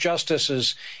conservative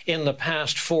justices in the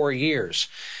past 4 years.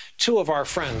 2 of our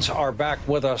friends are back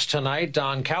with us tonight.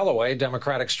 Don Calloway,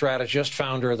 Democratic strategist,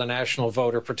 founder of the National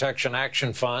Voter Protection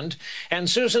Action Fund, and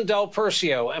Susan Del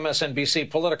Percio,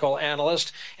 MSNBC political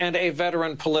analyst and a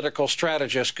veteran political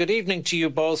strategist. Good evening to you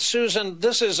both. Susan,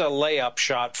 this is a layup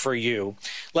shot for you.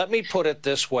 Let me put it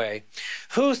this way.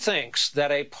 Who thinks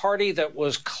that a party that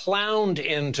was clowned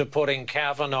into putting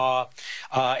Kavanaugh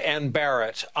and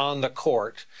Barrett on the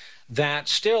court, that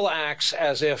still acts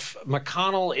as if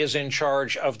McConnell is in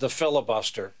charge of the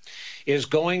filibuster, is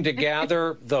going to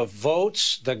gather the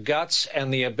votes, the guts,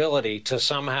 and the ability to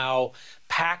somehow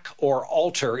pack or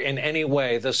alter in any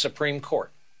way the Supreme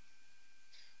Court?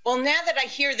 Well, now that I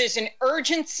hear there's an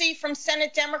urgency from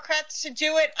Senate Democrats to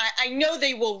do it, I know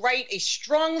they will write a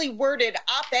strongly worded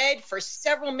op-ed for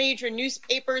several major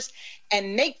newspapers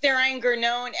and make their anger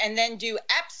known and then do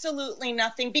absolutely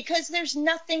nothing, because there's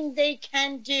nothing they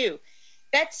can do.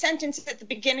 That sentence at the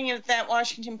beginning of that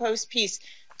Washington Post piece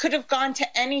could have gone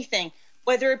to anything,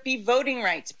 whether it be voting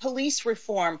rights, police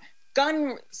reform,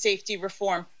 gun safety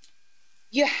reform.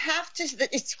 You have to,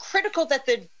 it's critical that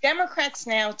the Democrats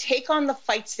now take on the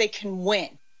fights they can win.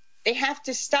 They have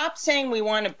to stop saying we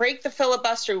want to break the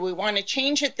filibuster, we want to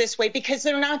change it this way, because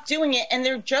they're not doing it, and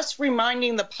they're just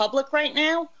reminding the public right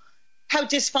now how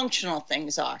dysfunctional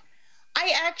things are.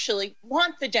 I actually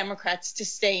want the Democrats to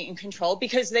stay in control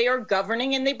because they are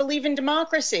governing and they believe in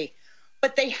democracy,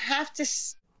 but they have to.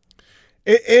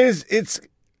 It's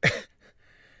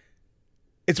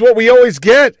what we always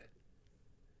get.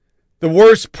 The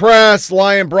worst press,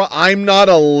 lying bro. I'm not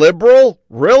a liberal?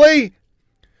 Really?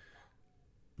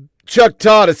 Chuck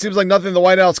Todd, it seems like nothing the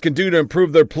White House can do to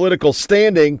improve their political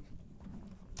standing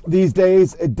these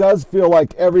days. It does feel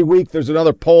like every week there's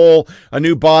another poll, a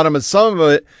new bottom, and some of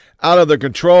it out of their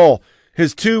control.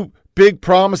 His 2 big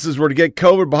promises were to get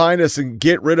COVID behind us and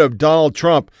get rid of Donald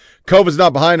Trump. COVID's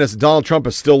not behind us. Donald Trump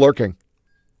is still lurking.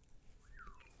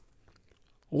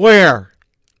 Where?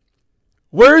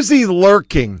 Where's he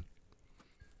lurking?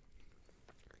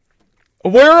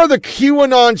 Where are the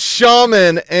QAnon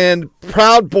shaman and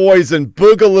Proud Boys and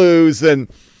Boogaloos, and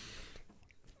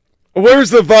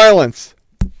where's the violence?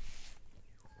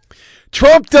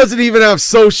 Trump doesn't even have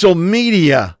social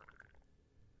media.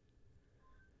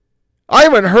 I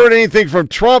haven't heard anything from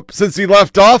Trump since he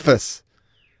left office.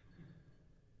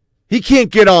 He can't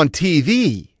get on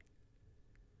TV.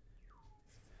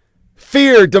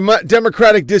 Fear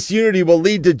Democratic disunity will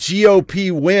lead to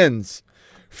GOP wins.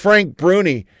 Frank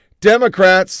Bruni.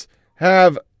 Democrats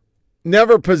have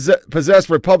never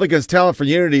possessed Republicans' talent for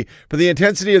unity, but the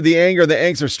intensity of the anger and the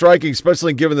angst are striking,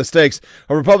 especially given the stakes.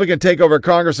 A Republican takeover of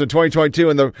Congress in 2022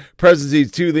 and the presidency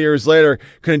 2 years later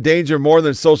could endanger more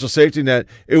than a social safety net.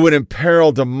 It would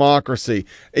imperil democracy.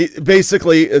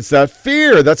 Basically, it's that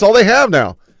fear. That's all they have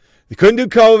now. They couldn't do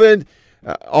COVID.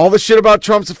 All the shit about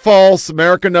Trump's false.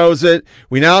 America knows it.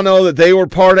 We now know that they were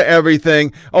part of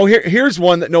everything. Oh, here's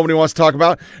one that nobody wants to talk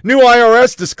about. New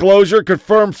IRS disclosure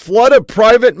confirmed flood of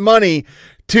private money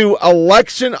to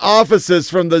election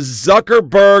offices from the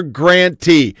Zuckerberg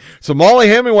grantee. So Molly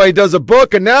Hemingway does a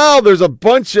book, and now there's a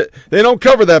bunch of... They don't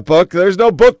cover that book. There's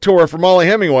no book tour for Molly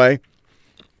Hemingway,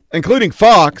 including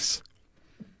Fox,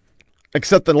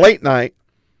 except the late night.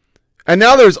 And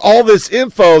now there's all this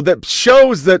info that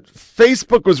shows that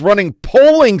Facebook was running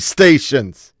polling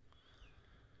stations.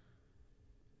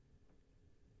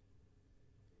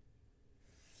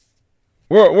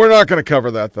 We're not going to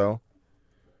cover that, though.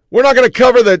 We're not going to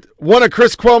cover that one of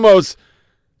Chris Cuomo's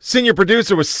senior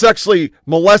producer was sexually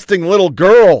molesting little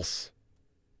girls.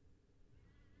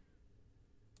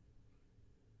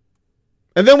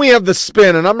 And then we have the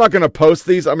spin, and I'm not going to post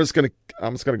these. I'm just going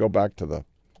to go back to the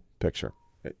picture.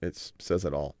 It says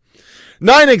it all.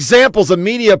 9 examples of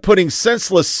media putting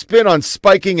senseless spin on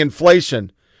spiking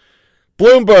inflation.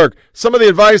 Bloomberg, some of the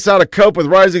advice how to cope with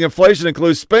rising inflation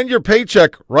includes spend your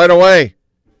paycheck right away.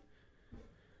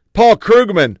 Paul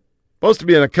Krugman, supposed to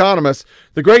be an economist,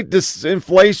 the great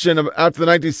disinflation after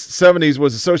the 1970s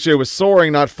was associated with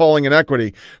soaring, not falling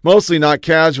inequity, mostly not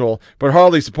casual, but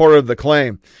hardly supportive of the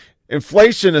claim.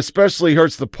 Inflation especially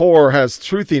hurts the poor has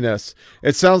truthiness.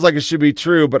 It sounds like it should be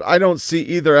true, but I don't see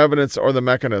either evidence or the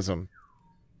mechanism.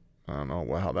 I don't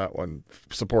know how that one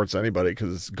supports anybody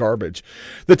because it's garbage.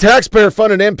 The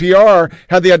taxpayer-funded NPR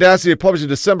had the audacity to publish a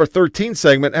December 13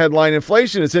 segment headline,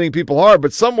 inflation is hitting people hard,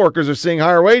 but some workers are seeing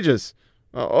higher wages.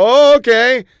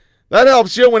 Okay, that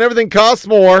helps you when everything costs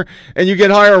more and you get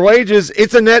higher wages.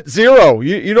 It's a net zero.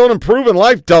 You don't improve in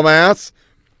life, dumbass.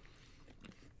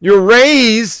 Your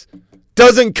raise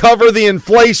doesn't cover the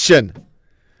inflation.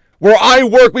 Where I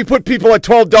work, we put people at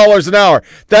 $12 an hour.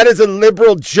 That is a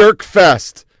liberal jerk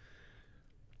fest.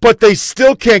 But they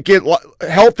still can't get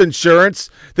health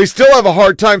insurance. They still have a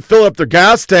hard time filling up their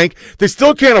gas tank. They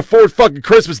still can't afford fucking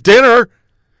Christmas dinner.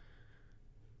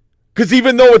 Because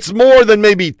even though it's more than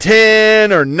maybe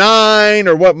 10 or 9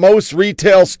 or what most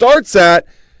retail starts at,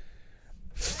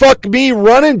 fuck me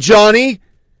running, Johnny.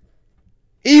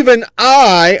 Even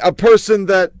I, a person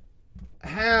that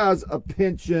has a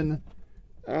pension,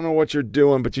 I don't know what you're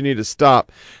doing, but you need to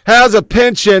stop, has a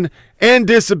pension and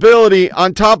disability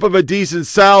on top of a decent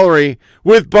salary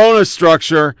with bonus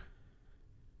structure.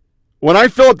 When I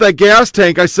fill up that gas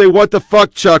tank, I say, what the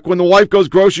fuck, Chuck? When the wife goes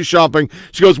grocery shopping,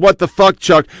 she goes, what the fuck,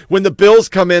 Chuck? When the bills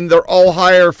come in, they're all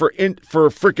higher for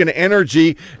freaking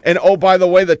energy. And, oh, by the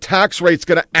way, the tax rate's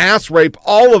going to ass rape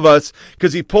all of us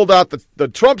because he pulled out the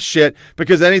Trump shit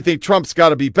because anything Trump's got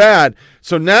to be bad.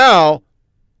 So now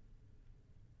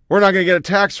we're not going to get a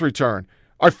tax return.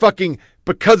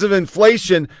 Because of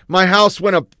inflation, my house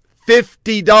went up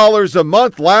 $50 a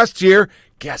month last year.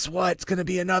 Guess what? It's going to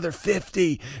be another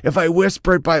 50. If I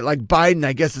whisper it like Biden,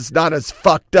 I guess it's not as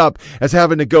fucked up as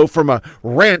having to go from a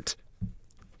rent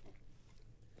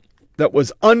that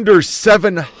was under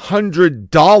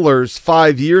 $700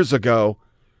 5 years ago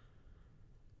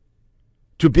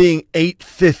to being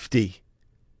 $850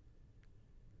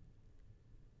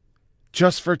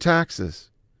 just for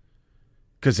taxes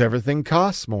because everything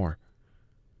costs more.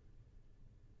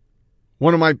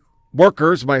 One of my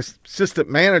workers, my assistant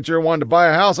manager, wanted to buy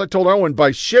a house. I told her I wouldn't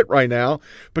buy shit right now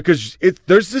because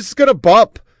this is going to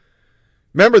bump.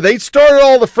 Remember, they started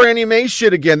all the Fannie Mae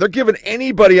shit again. They're giving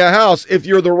anybody a house if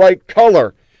you're the right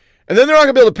color. And then they're not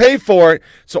going to be able to pay for it.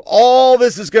 So all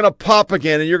this is going to pop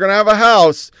again. And you're going to have a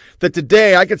house that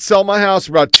today I could sell my house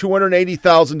for about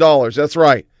 $280,000. That's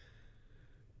right.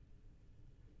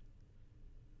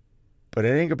 But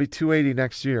it ain't going to be $280,000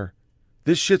 next year.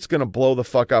 This shit's going to blow the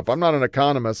fuck up. I'm not an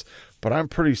economist, but I'm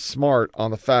pretty smart on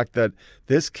the fact that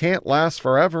this can't last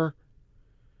forever.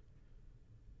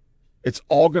 It's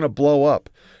all going to blow up.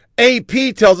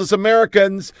 AP tells us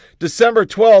Americans December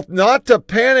 12th not to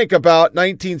panic about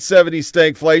 1970s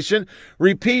stagflation.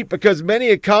 Repeat, because many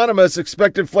economists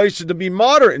expect inflation to be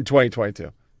moderate in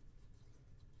 2022.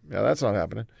 Yeah, that's not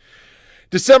happening.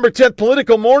 December 10th,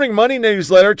 Political Morning Money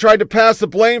newsletter tried to pass the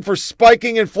blame for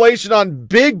spiking inflation on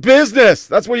big business.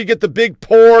 That's where you get the big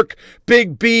pork,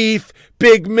 big beef,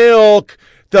 big milk,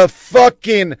 the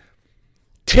fucking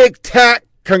tic-tac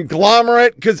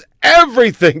conglomerate, because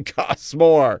everything costs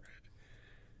more.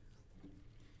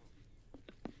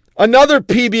 Another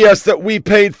PBS that we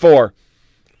paid for.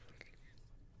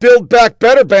 Build Back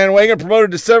Better bandwagon promoted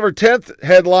December 10th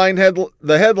headline.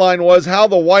 The headline was how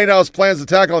the White House plans to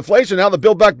tackle inflation, how the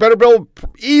Build Back Better bill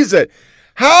ease it.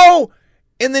 How,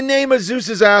 in the name of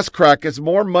Zeus's ass crack, is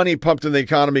more money pumped in the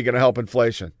economy going to help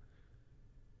inflation?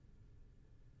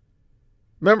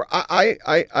 Remember, I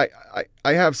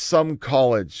have some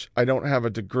college. I don't have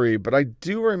a degree, but I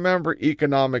do remember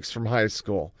economics from high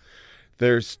school.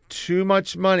 There's too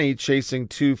much money chasing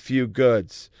too few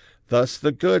goods. Thus,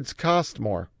 the goods cost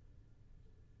more.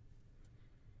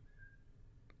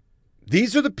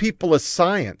 These are the people of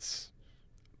science.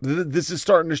 This is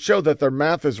starting to show that their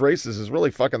math is racist is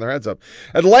really fucking their heads up.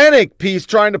 Atlantic piece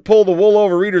trying to pull the wool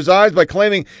over readers' eyes by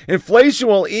claiming inflation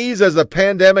will ease as the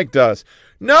pandemic does.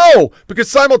 No,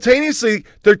 because simultaneously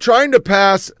they're trying to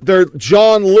pass their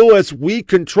John Lewis we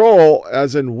control,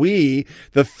 as in we,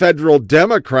 the federal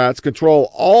Democrats,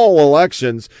 control all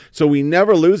elections, so we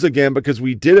never lose again because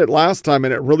we did it last time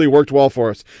and it really worked well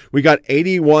for us. We got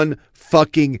 81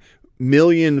 fucking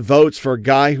million votes for a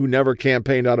guy who never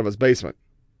campaigned out of his basement.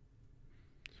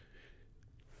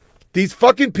 These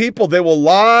fucking people, they will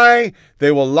lie.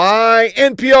 They will lie.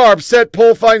 NPR upset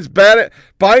poll finds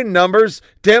Biden numbers.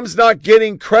 Dems not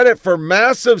getting credit for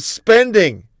massive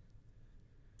spending.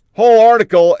 Whole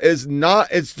article is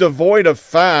not, it's devoid of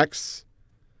facts.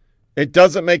 It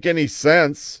doesn't make any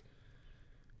sense.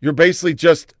 You're basically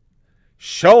just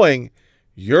showing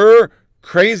your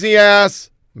crazy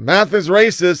ass math is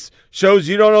racist, shows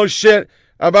you don't know shit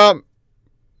about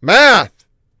math.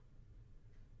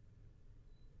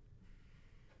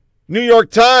 New York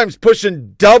Times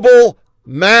pushing double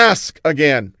mask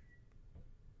again.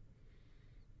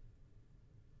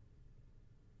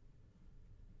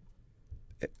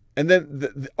 And then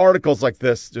the articles like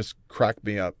this just crack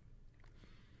me up.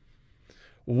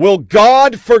 Will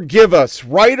God forgive us?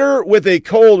 Writer with a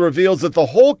cold reveals that the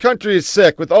whole country is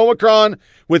sick with Omicron,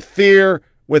 with fear,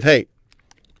 with hate.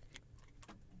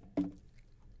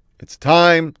 It's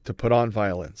time to put on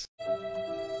violins.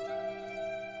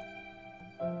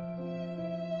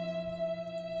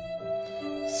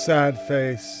 Sad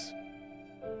face.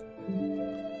 A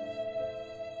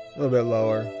little bit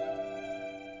lower.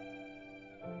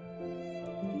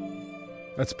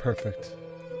 That's perfect.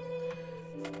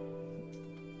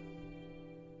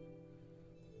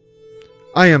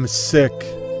 I am sick.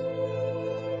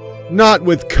 Not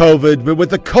with COVID, but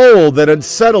with a cold that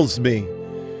unsettles me.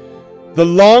 The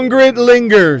longer it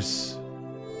lingers.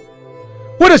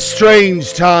 What a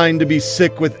strange time to be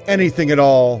sick with anything at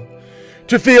all.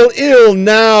 To feel ill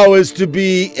now is to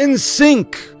be in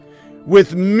sync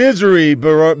with misery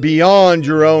beyond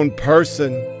your own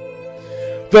person.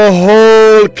 The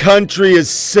whole country is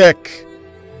sick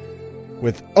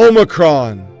with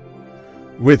Omicron,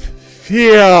 with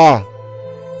fear,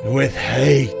 with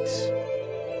hate.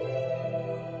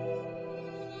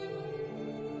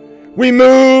 We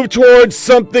move towards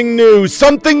something new,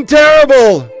 something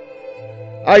terrible.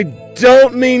 I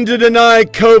don't mean to deny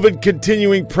COVID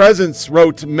continuing presence,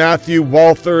 wrote Matthew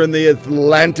Walther in The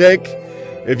Atlantic.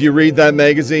 If you read that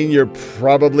magazine, you're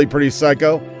probably pretty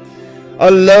psycho. A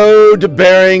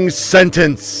load-bearing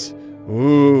sentence.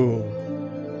 Ooh.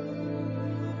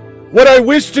 What I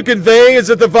wish to convey is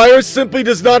that the virus simply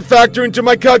does not factor into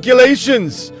my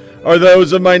calculations, or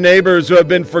those of my neighbors who have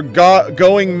been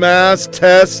foregoing mass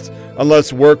tests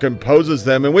unless work imposes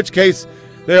them, in which case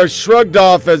they are shrugged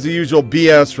off as the usual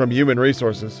BS from human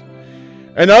resources,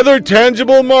 and other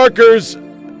tangible markers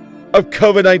of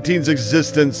COVID-19's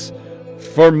existence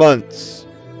for months,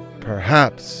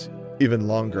 perhaps even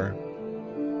longer.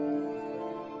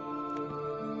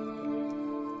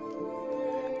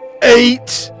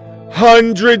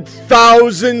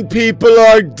 $800,000 people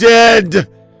are dead.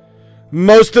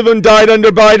 Most of them died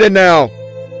under Biden now.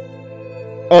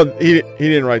 Oh, he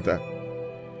didn't write that.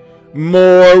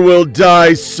 More will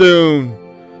die soon.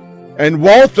 And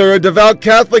Walther, a devout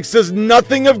Catholic, says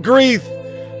nothing of grief.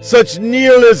 Such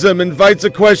nihilism invites a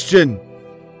question.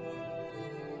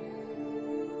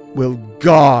 Will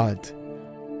God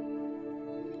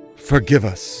forgive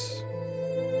us?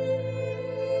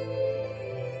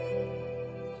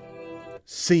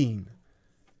 Scene.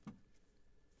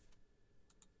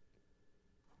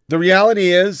 The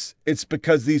reality is, it's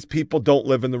because these people don't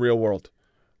live in the real world.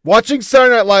 Watching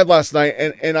Saturday Night Live last night,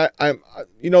 and I'm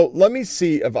let me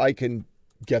see if I can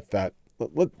get that.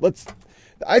 Let's.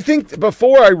 I think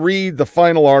before I read the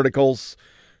final articles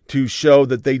to show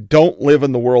that they don't live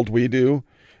in the world we do,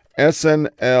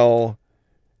 SNL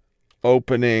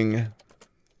opening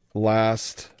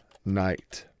last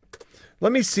night.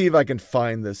 Let me see if I can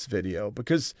find this video,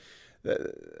 because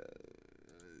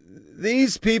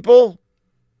these people.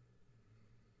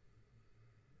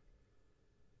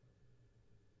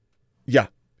 Yeah,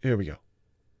 here we go.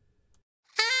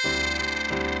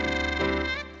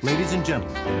 Ladies and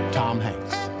gentlemen, Tom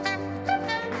Hanks.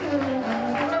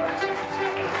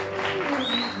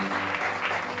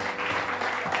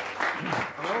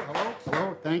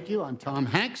 Hello, you. I'm Tom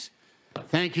Hanks.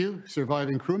 Thank you,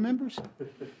 surviving crew members.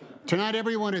 Tonight,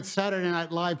 everyone at Saturday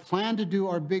Night Live planned to do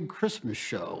our big Christmas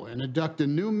show and induct a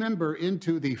new member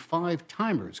into the Five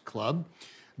Timers Club,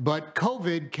 but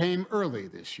COVID came early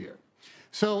this year.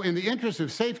 So in the interest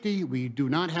of safety, we do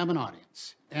not have an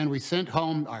audience, and we sent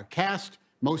home our cast,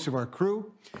 most of our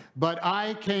crew, but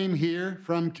I came here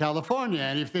from California,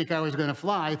 and if you think I was going to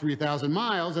fly 3,000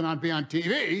 miles and I'd be on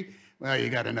TV, well,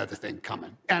 you got another thing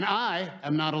coming. And I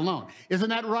am not alone. Isn't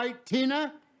that right,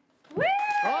 Tina? Woo!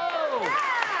 Oh!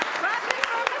 Yeah! Rock and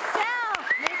roll Michelle,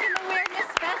 making the weirdness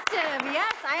festive.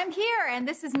 Yes, I am here, and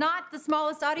this is not the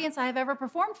smallest audience I have ever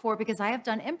performed for because I have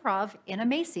done improv in a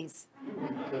Macy's.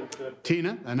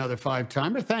 Tina, another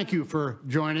five-timer, thank you for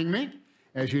joining me.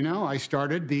 As you know, I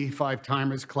started the Five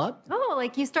Timers Club. Oh,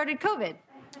 like you started COVID.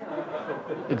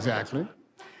 Exactly.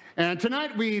 And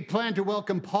tonight we plan to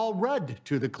welcome Paul Rudd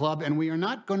to the club, and we are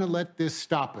not going to let this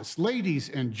stop us. Ladies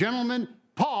and gentlemen,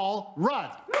 Paul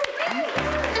Rudd.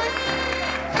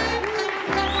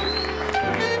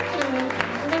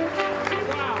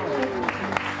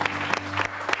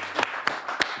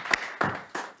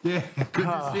 Yeah, good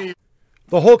to see you.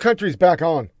 The whole country's back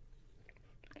on.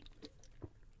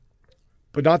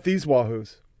 But not these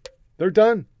wahoos. They're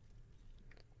done.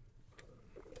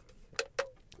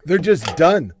 They're just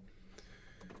done.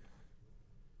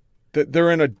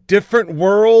 They're in a different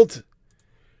world,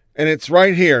 and it's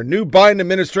right here. New Biden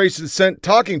administration sent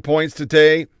talking points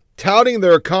today touting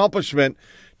their accomplishment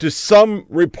to some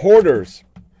reporters.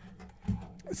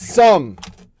 Some.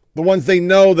 The ones they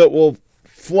know that will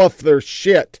fluff their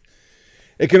shit.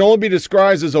 It can only be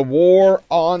described as a war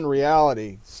on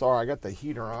reality. Sorry, I got the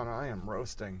heater on. I am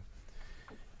roasting.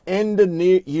 End of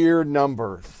year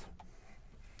numbers.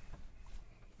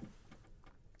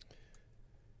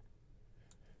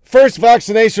 First,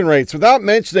 vaccination rates. Without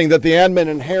mentioning that the admin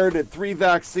inherited 3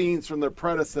 vaccines from their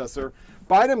predecessor,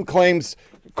 Biden claims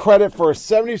credit for a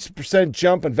 70%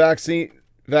 jump in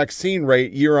vaccine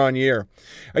rate year on year.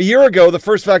 A year ago, the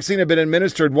first vaccine had been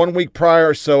administered 1 week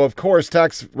prior, so of course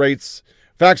vax rates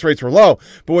were low.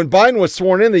 But when Biden was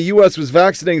sworn in, the U.S. was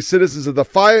vaccinating citizens at the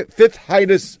fifth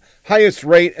highest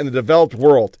rate in the developed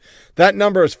world. That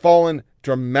number has fallen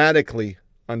dramatically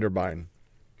under Biden.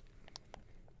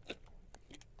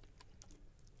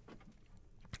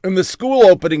 And the school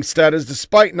opening status,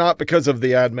 despite not because of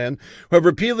the admin, who have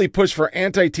repeatedly pushed for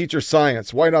anti-teacher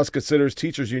science. White House considers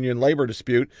teachers union labor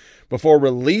dispute before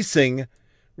releasing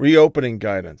reopening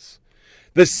guidance.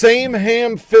 The same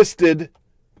ham-fisted,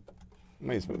 let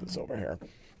me move this over here,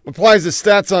 applies the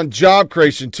stats on job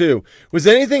creation too. Was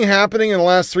anything happening in the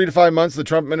last 3 to 5 months of the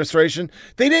Trump administration?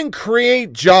 They didn't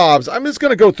create jobs. I'm just going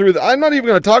to go through that. I'm not even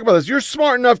going to talk about this. You're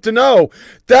smart enough to know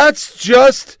that's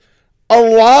just a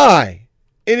lie.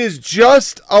 It is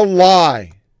just a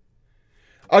lie.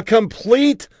 A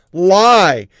complete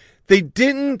lie. They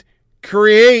didn't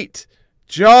create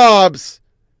jobs.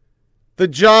 The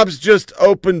jobs just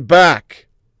opened back.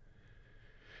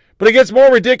 But it gets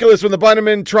more ridiculous when the Biden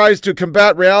administration tries to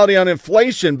combat reality on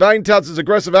inflation. Biden touts his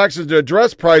aggressive actions to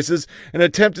address prices and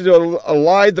attempted to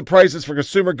align the prices for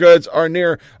consumer goods are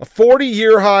near a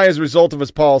 40-year high as a result of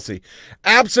his policy.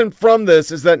 Absent from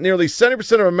this is that nearly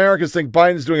 70% of Americans think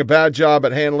Biden is doing a bad job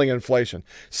at handling inflation.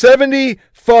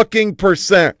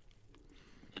 70%.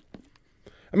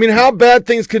 I mean, how bad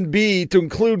things can be to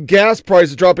include gas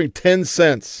prices dropping 10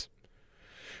 cents.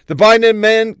 The Biden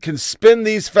men can spin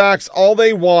these facts all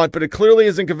they want, but it clearly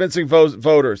isn't convincing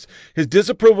voters. His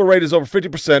disapproval rate is over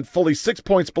 50%, fully 6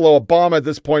 points below Obama at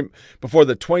this point before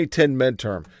the 2010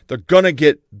 midterm. They're going to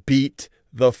get beat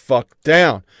the fuck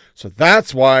down. So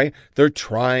that's why they're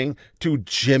trying to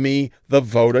jimmy the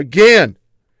vote again.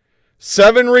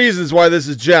 7 reasons why this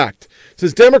is jacked.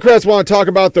 Since Democrats want to talk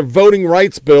about the voting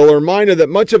rights bill, a reminder that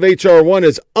much of H.R. 1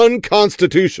 is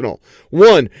unconstitutional.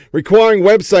 1, requiring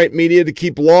website media to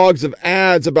keep logs of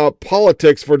ads about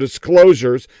politics for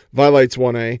disclosures, violates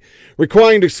 1A.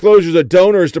 Requiring disclosures of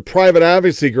donors to private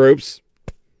advocacy groups.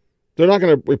 They're not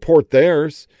going to report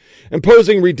theirs.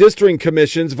 Imposing redistricting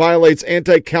commissions violates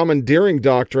anti-commandeering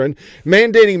doctrine.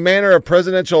 Mandating manner of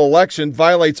presidential election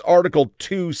violates Article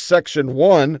 2, Section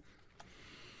 1.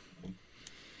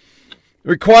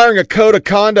 Requiring a code of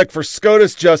conduct for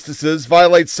SCOTUS justices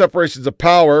violates separations of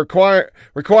power.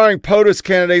 Requiring POTUS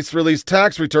candidates to release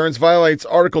tax returns violates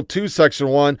Article 2, Section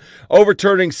 1.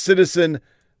 Overturning Citizen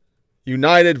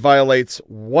United violates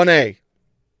 1A.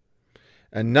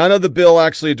 And none of the bill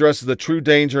actually addresses the true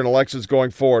danger in elections going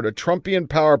forward. A Trumpian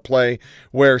power play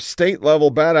where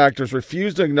state-level bad actors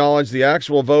refuse to acknowledge the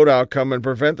actual vote outcome and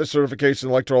prevent the certification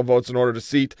of electoral votes in order to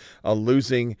seat a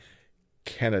losing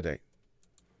candidate.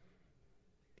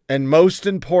 And most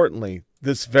importantly,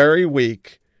 this very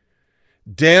week,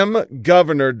 Dem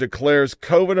governor declares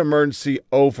COVID emergency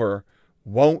over,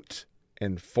 won't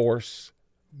enforce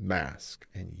mask.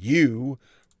 And you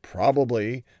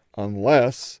probably,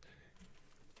 unless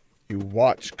you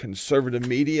watch conservative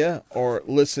media or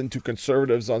listen to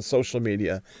conservatives on social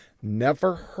media,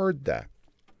 never heard that.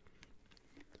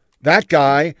 That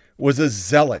guy was a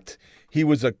zealot. He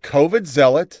was a COVID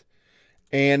zealot,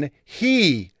 and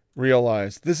he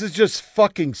realized this is just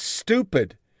fucking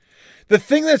stupid. The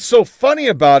thing that's so funny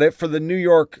about it for the New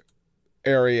York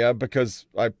area, because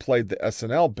I played the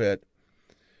SNL bit,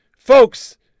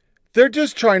 folks, they're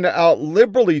just trying to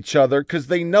out-liberal each other because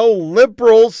they know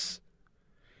liberals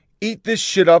eat this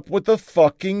shit up with a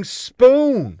fucking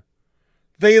spoon.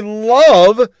 They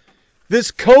love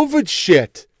this COVID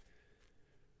shit.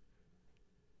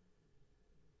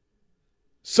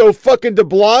 So fucking de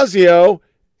Blasio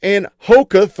and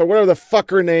Hokuth, or whatever the fuck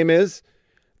her name is,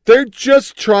 they're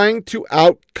just trying to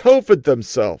out-COVID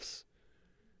themselves.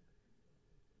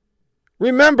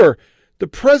 Remember, the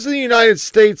President of the United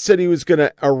States said he was going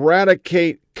to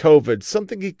eradicate COVID,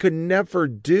 something he could never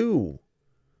do.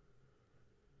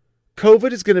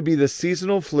 COVID is going to be the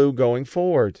seasonal flu going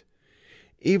forward.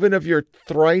 Even if you're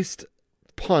thrice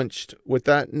punched with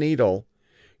that needle,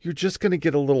 you're just going to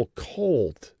get a little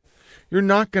cold. You're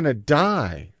not going to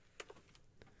die.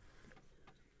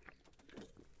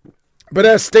 But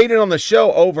as stated on the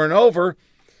show over and over,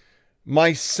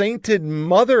 my sainted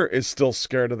mother is still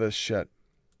scared of this shit.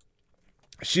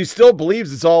 She still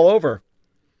believes it's all over.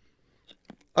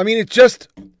 I mean, it just...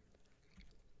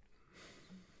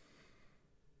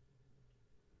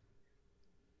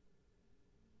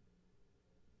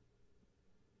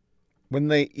 When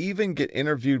they even get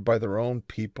interviewed by their own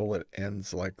people, it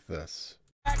ends like this.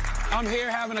 I'm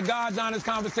here having a God's honest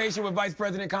conversation with Vice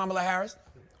President Kamala Harris.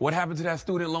 What happened to that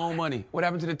student loan money? What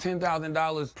happened to the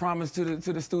 $10,000 promised to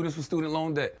the students for student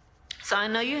loan debt? So I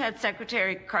know you had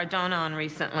Secretary Cardona on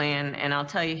recently, and I'll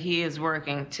tell you, he is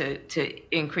working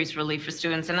to increase relief for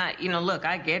students. And look,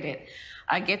 I get it.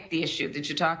 I get the issue that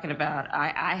you're talking about.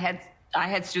 I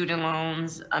had student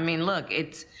loans. I mean, look,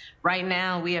 it's right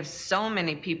now we have so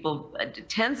many people,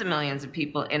 tens of millions of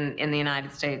people in the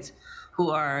United States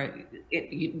who are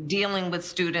dealing with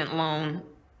student loan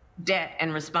debt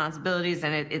and responsibilities,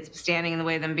 and it's standing in the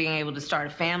way of them being able to start a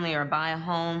family or buy a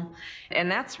home.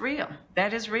 And that's real.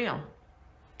 That is real.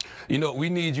 You know, we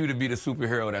need you to be the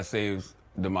superhero that saves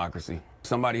democracy.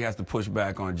 Somebody has to push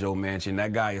back on Joe Manchin.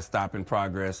 That guy is stopping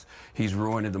progress. He's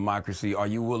ruining democracy. Are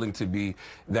you willing to be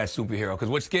that superhero? Because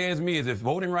what scares me is if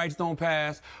voting rights don't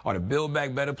pass, or the Build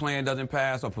Back Better plan doesn't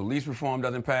pass, or police reform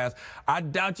doesn't pass, I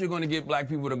doubt you're going to get black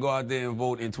people to go out there and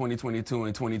vote in 2022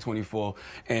 and 2024.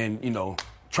 And,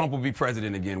 Trump will be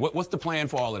president again. What's the plan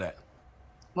for all of that?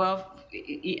 Well,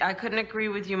 I couldn't agree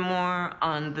with you more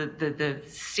on the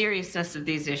seriousness of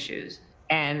these issues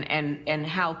and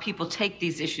how people take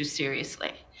these issues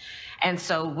seriously. And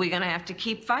so we're going to have to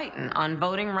keep fighting. On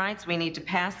voting rights, we need to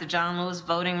pass the John Lewis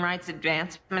Voting Rights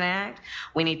Advancement Act.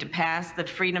 We need to pass the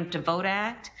Freedom to Vote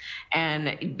Act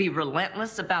and be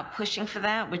relentless about pushing for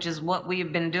that, which is what we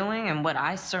have been doing and what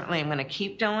I certainly am going to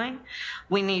keep doing.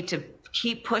 We need to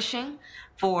keep pushing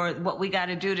for what we got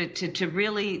to do to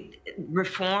really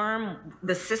reform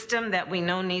the system that we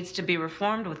know needs to be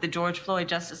reformed with the George Floyd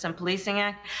Justice and Policing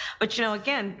Act. But,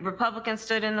 again, Republicans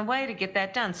stood in the way to get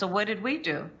that done. So what did we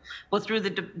do? Well, through the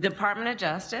Department of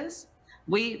Justice,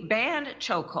 we banned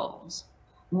chokeholds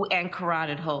and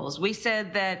carotid holes. We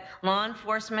said that law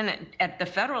enforcement at the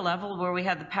federal level, where we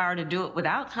have the power to do it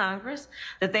without Congress,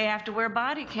 that they have to wear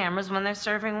body cameras when they're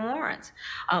serving warrants.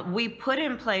 We put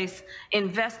in place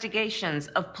investigations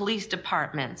of police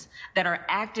departments that are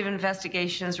active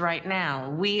investigations right now.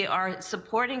 We are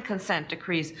supporting consent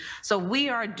decrees. So we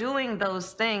are doing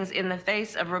those things in the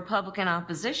face of Republican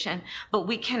opposition, but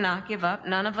we cannot give up.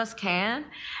 None of us can.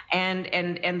 And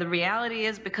the reality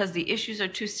is, because the issues are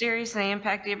too serious and they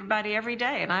impact everybody every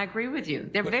day, and I agree with you.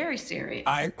 They're very serious.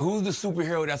 Who's the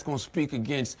superhero that's going to speak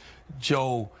against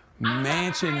Joe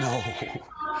Manchin? No.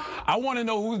 I want to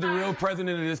know who's the real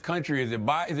president of this country. Is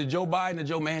it Joe Biden or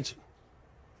Joe Manchin?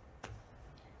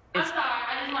 I'm sorry.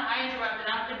 I interrupted.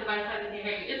 I'm the vice president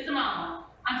here. It's Simone.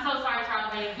 I'm so sorry,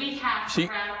 Charlamagne. We have to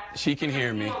wrap. She can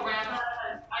hear me.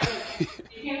 Can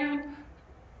you hear me?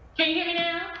 Can you hear me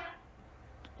now?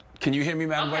 Can you hear me,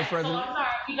 Madam Vice President? So I'm sorry.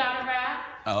 We got to wrap.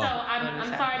 Oh. So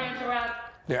I'm sorry to interrupt.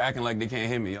 They're acting like they can't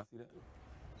hear me. Y'all see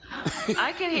that?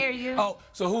 I can hear you. Oh,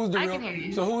 so who's the I real? can hear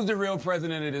you. So who's the real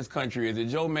president of this country? Is it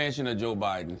Joe Manchin or Joe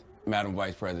Biden, Madam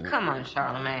Vice President? Come on,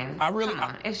 Charlamagne. Come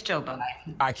on. It's Joe Biden.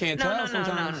 I can't tell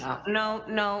sometimes.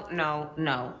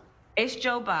 No. It's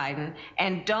Joe Biden,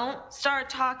 and don't start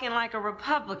talking like a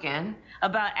Republican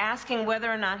about asking whether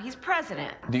or not he's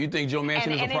president. Do you think Joe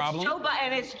Manchin is a problem?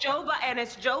 It's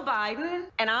Joe Biden,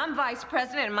 and I'm vice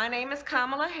president, and my name is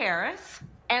Kamala Harris.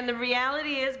 And the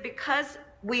reality is, because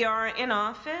we are in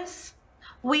office,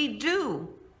 we do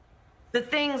the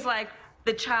things like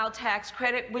the child tax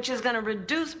credit, which is going to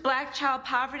reduce black child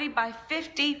poverty by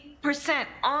 50%,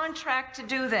 on track to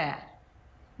do that.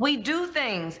 We do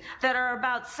things that are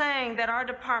about saying that our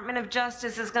Department of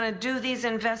Justice is going to do these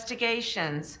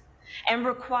investigations and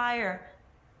require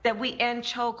that we end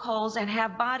chokeholds and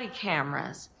have body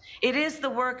cameras. It is the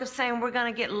work of saying we're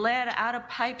going to get lead out of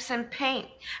pipes and paint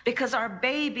because our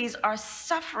babies are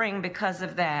suffering because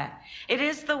of that. It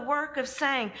is the work of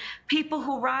saying people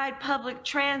who ride public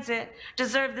transit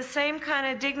deserve the same kind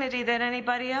of dignity that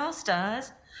anybody else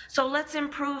does. So let's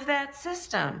improve that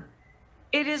system.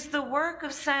 It is the work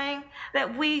of saying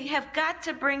that we have got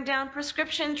to bring down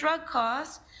prescription drug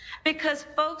costs because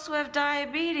folks who have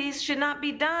diabetes should not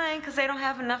be dying because they don't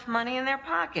have enough money in their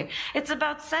pocket. It's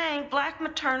about saying black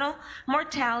maternal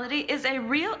mortality is a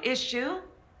real issue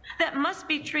that must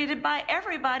be treated by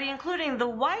everybody, including the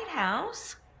White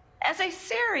House, as a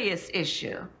serious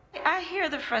issue. I hear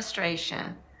the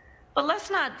frustration, but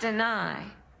let's not deny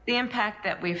the impact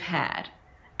that we've had.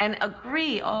 And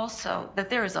agree also that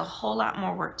there is a whole lot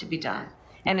more work to be done.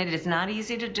 And it is not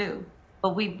easy to do,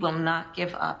 but we will not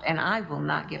give up, and I will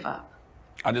not give up.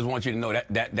 I just want you to know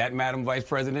that Madam Vice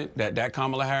President, that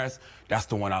Kamala Harris, that's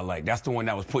the one I like. That's the one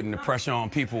that was putting the pressure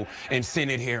on people in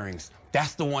Senate hearings.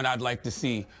 That's the one I'd like to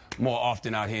see more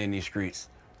often out here in these streets.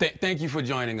 Thank you for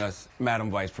joining us, Madam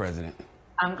Vice President.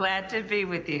 I'm glad to be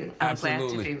with you. I'm Absolutely.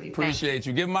 glad to be with you. Appreciate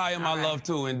you. Give Maya my love,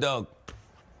 too, and Doug.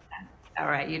 All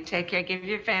right, you take care. Give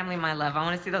your family my love. I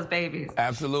want to see those babies.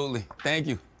 Absolutely. Thank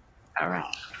you. All right.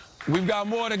 We've got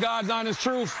more to God's honest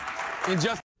truth in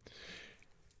just.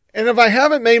 And if I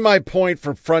haven't made my point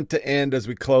from front to end as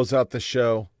we close out the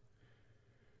show,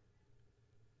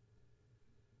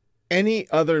 any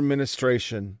other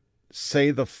administration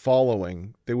say the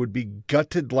following, they would be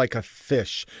gutted like a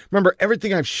fish. Remember,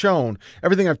 everything I've shown,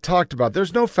 everything I've talked about,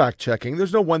 there's no fact checking.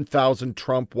 There's no 1,000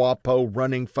 Trump WAPO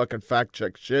running fucking fact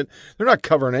check shit. They're not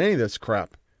covering any of this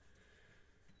crap.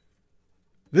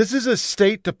 This is a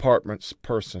State Department's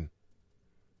person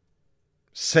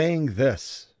saying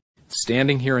this.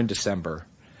 Standing here in December,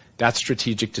 that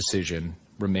strategic decision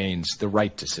remains the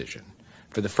right decision.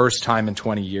 For the first time in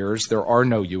 20 years, there are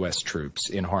no U.S. troops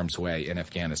in harm's way in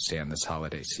Afghanistan this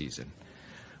holiday season.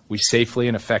 We safely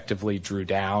and effectively drew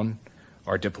down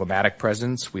our diplomatic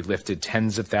presence. We lifted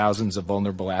tens of thousands of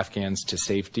vulnerable Afghans to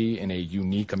safety in a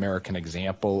unique American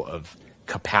example of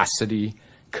capacity,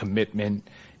 commitment,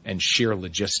 and sheer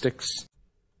logistics.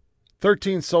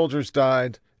 13 soldiers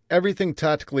died. Everything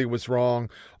tactically was wrong.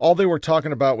 All they were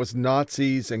talking about was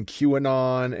Nazis and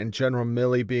QAnon and General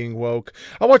Milley being woke.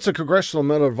 I watched the Congressional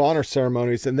Medal of Honor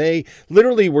ceremonies, and they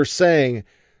literally were saying,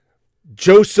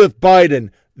 Joseph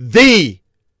Biden, the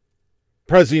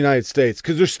President of the United States,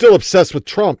 because they're still obsessed with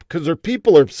Trump, because their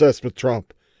people are obsessed with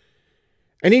Trump.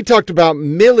 And he talked about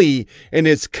Milley and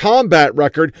his combat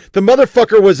record. The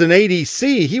motherfucker was an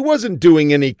ADC. He wasn't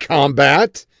doing any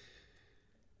combat.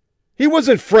 He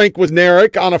wasn't Frank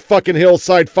Wisniewski on a fucking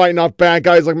hillside fighting off bad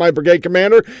guys like my brigade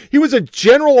commander. He was a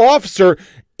general officer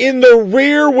in the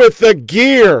rear with the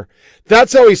gear.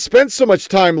 That's how he spent so much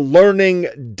time learning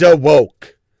the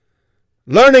woke.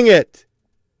 Learning it.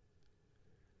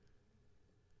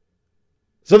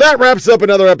 So that wraps up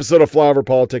another episode of Flyover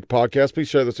Politics Podcast. Please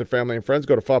share this with family and friends.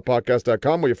 Go to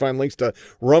FOPpodcast.com where you find links to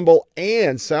Rumble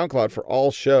and SoundCloud for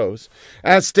all shows.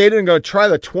 As stated, I'm going to try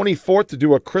the 24th to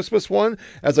do a Christmas one.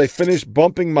 As I finish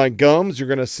bumping my gums, you're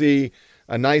going to see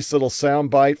a nice little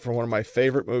soundbite from one of my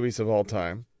favorite movies of all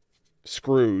time,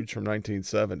 Scrooge from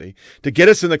 1970, to get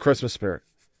us in the Christmas spirit.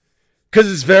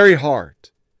 Because it's very hard.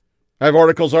 I have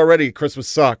articles already. Christmas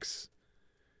sucks.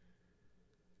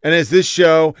 And as this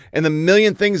show and the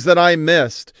million things that I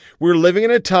missed, we're living in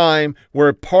a time where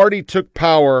a party took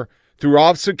power through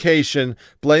obfuscation,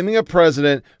 blaming a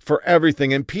president for everything,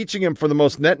 impeaching him for the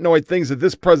most netnoid things that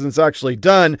this president's actually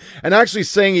done, and actually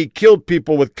saying he killed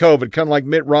people with COVID, kind of like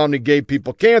Mitt Romney gave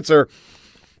people cancer.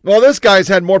 Well, this guy's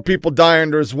had more people die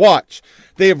under his watch.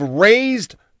 They have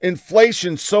raised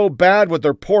inflation so bad with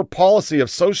their poor policy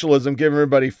of socialism, giving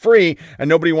everybody free, and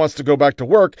nobody wants to go back to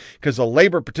work because the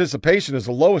labor participation is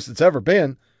the lowest it's ever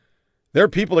been. There are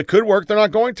people that could work, they're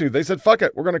not going to. They said, fuck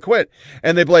it, we're going to quit.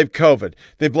 And they blame COVID.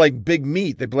 They blame big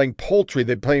meat. They blame poultry.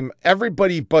 They blame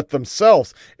everybody but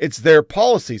themselves. It's their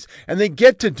policies. And they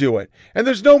get to do it. And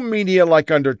there's no media like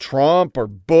under Trump or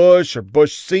Bush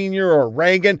Sr. or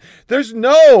Reagan. There's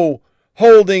no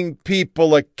holding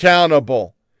people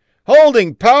accountable.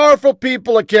 Holding powerful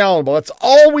people accountable. That's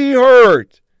all we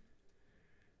heard.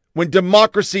 When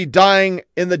democracy dying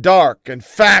in the dark and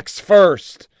facts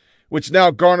first, which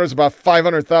now garners about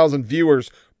 500,000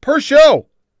 viewers per show.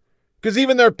 Because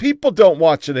even their people don't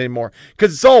watch it anymore.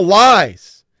 Because it's all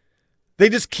lies. They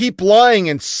just keep lying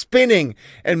and spinning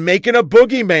and making a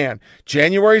boogeyman.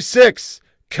 January 6th,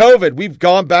 COVID. We've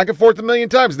gone back and forth a million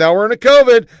times. Now we're in a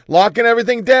COVID, locking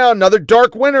everything down. Another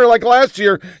dark winter like last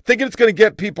year, thinking it's going to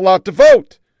get people out to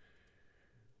vote.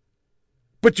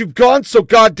 But you've gone so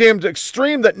goddamn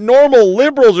extreme that normal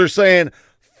liberals are saying,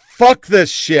 fuck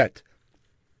this shit.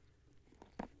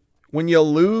 When you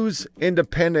lose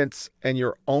independence and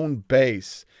your own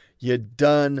base, you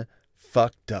done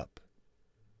fucked up.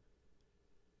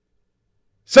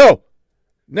 So,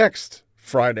 next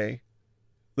Friday,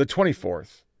 the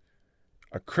 24th,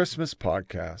 a Christmas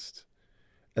podcast.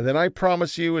 And then I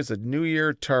promise you, as the new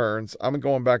year turns, I'm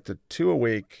going back to 2 a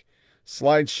week,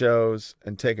 slideshows,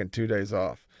 and taking 2 days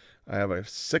off. I have a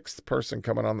 6th person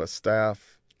coming on the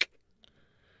staff,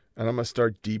 and I'm going to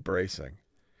start debracing.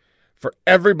 For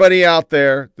everybody out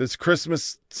there, this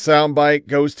Christmas soundbite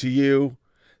goes to you.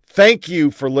 Thank you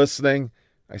for listening.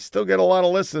 I still get a lot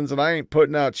of listens, and I ain't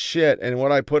putting out shit, and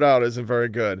what I put out isn't very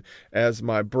good. As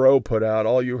my bro put out,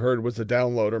 all you heard was the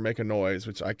downloader make a noise,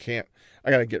 which I can't. I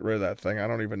got to get rid of that thing. I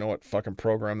don't even know what fucking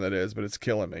program that is, but it's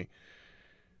killing me.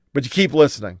 But you keep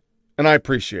listening, and I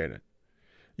appreciate it.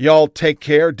 Y'all take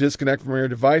care. Disconnect from your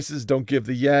devices. Don't give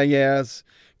the yeah-yeahs.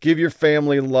 Give your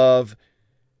family love.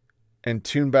 And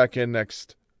tune back in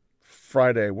next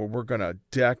Friday where we're going to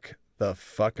deck the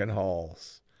fucking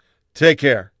halls. Take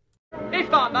care.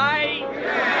 If I may,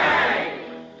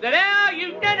 that our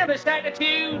unanimous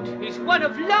attitude is one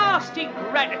of lasting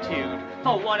gratitude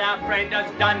for what our friend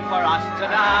has done for us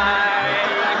tonight.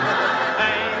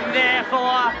 And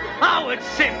therefore, I would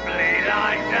simply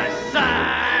like to say,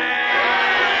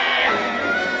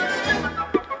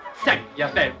 thank you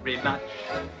very much.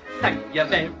 Thank you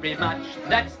very much.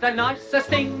 That's the nicest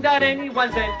thing that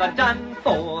anyone's ever done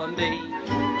for me.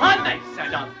 I may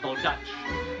sound awful Dutch,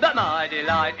 but my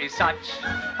delight is such.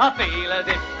 I feel as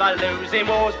if a losing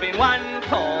war's been won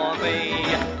for me.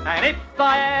 And if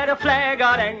I had a flag,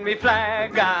 I'd hang me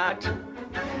flag out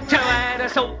to add a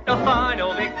sort of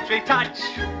final victory touch.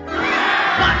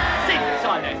 But since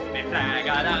I left me flag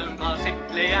at home, I'll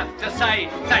simply have to say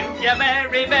thank you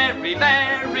very, very,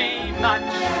 very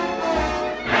much.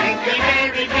 Thank you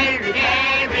very, very,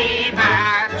 very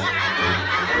much.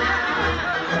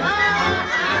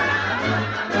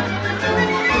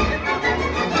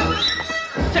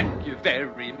 Thank you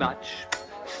very much.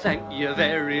 Thank you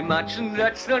very much. And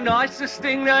that's the nicest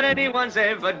thing that anyone's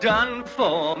ever done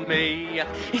for me.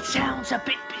 It sounds a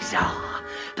bit bizarre,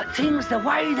 but things the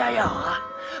way they are,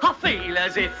 I feel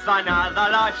as if another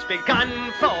life's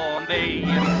begun for me.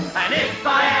 And if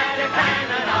I had a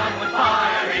cannon, I would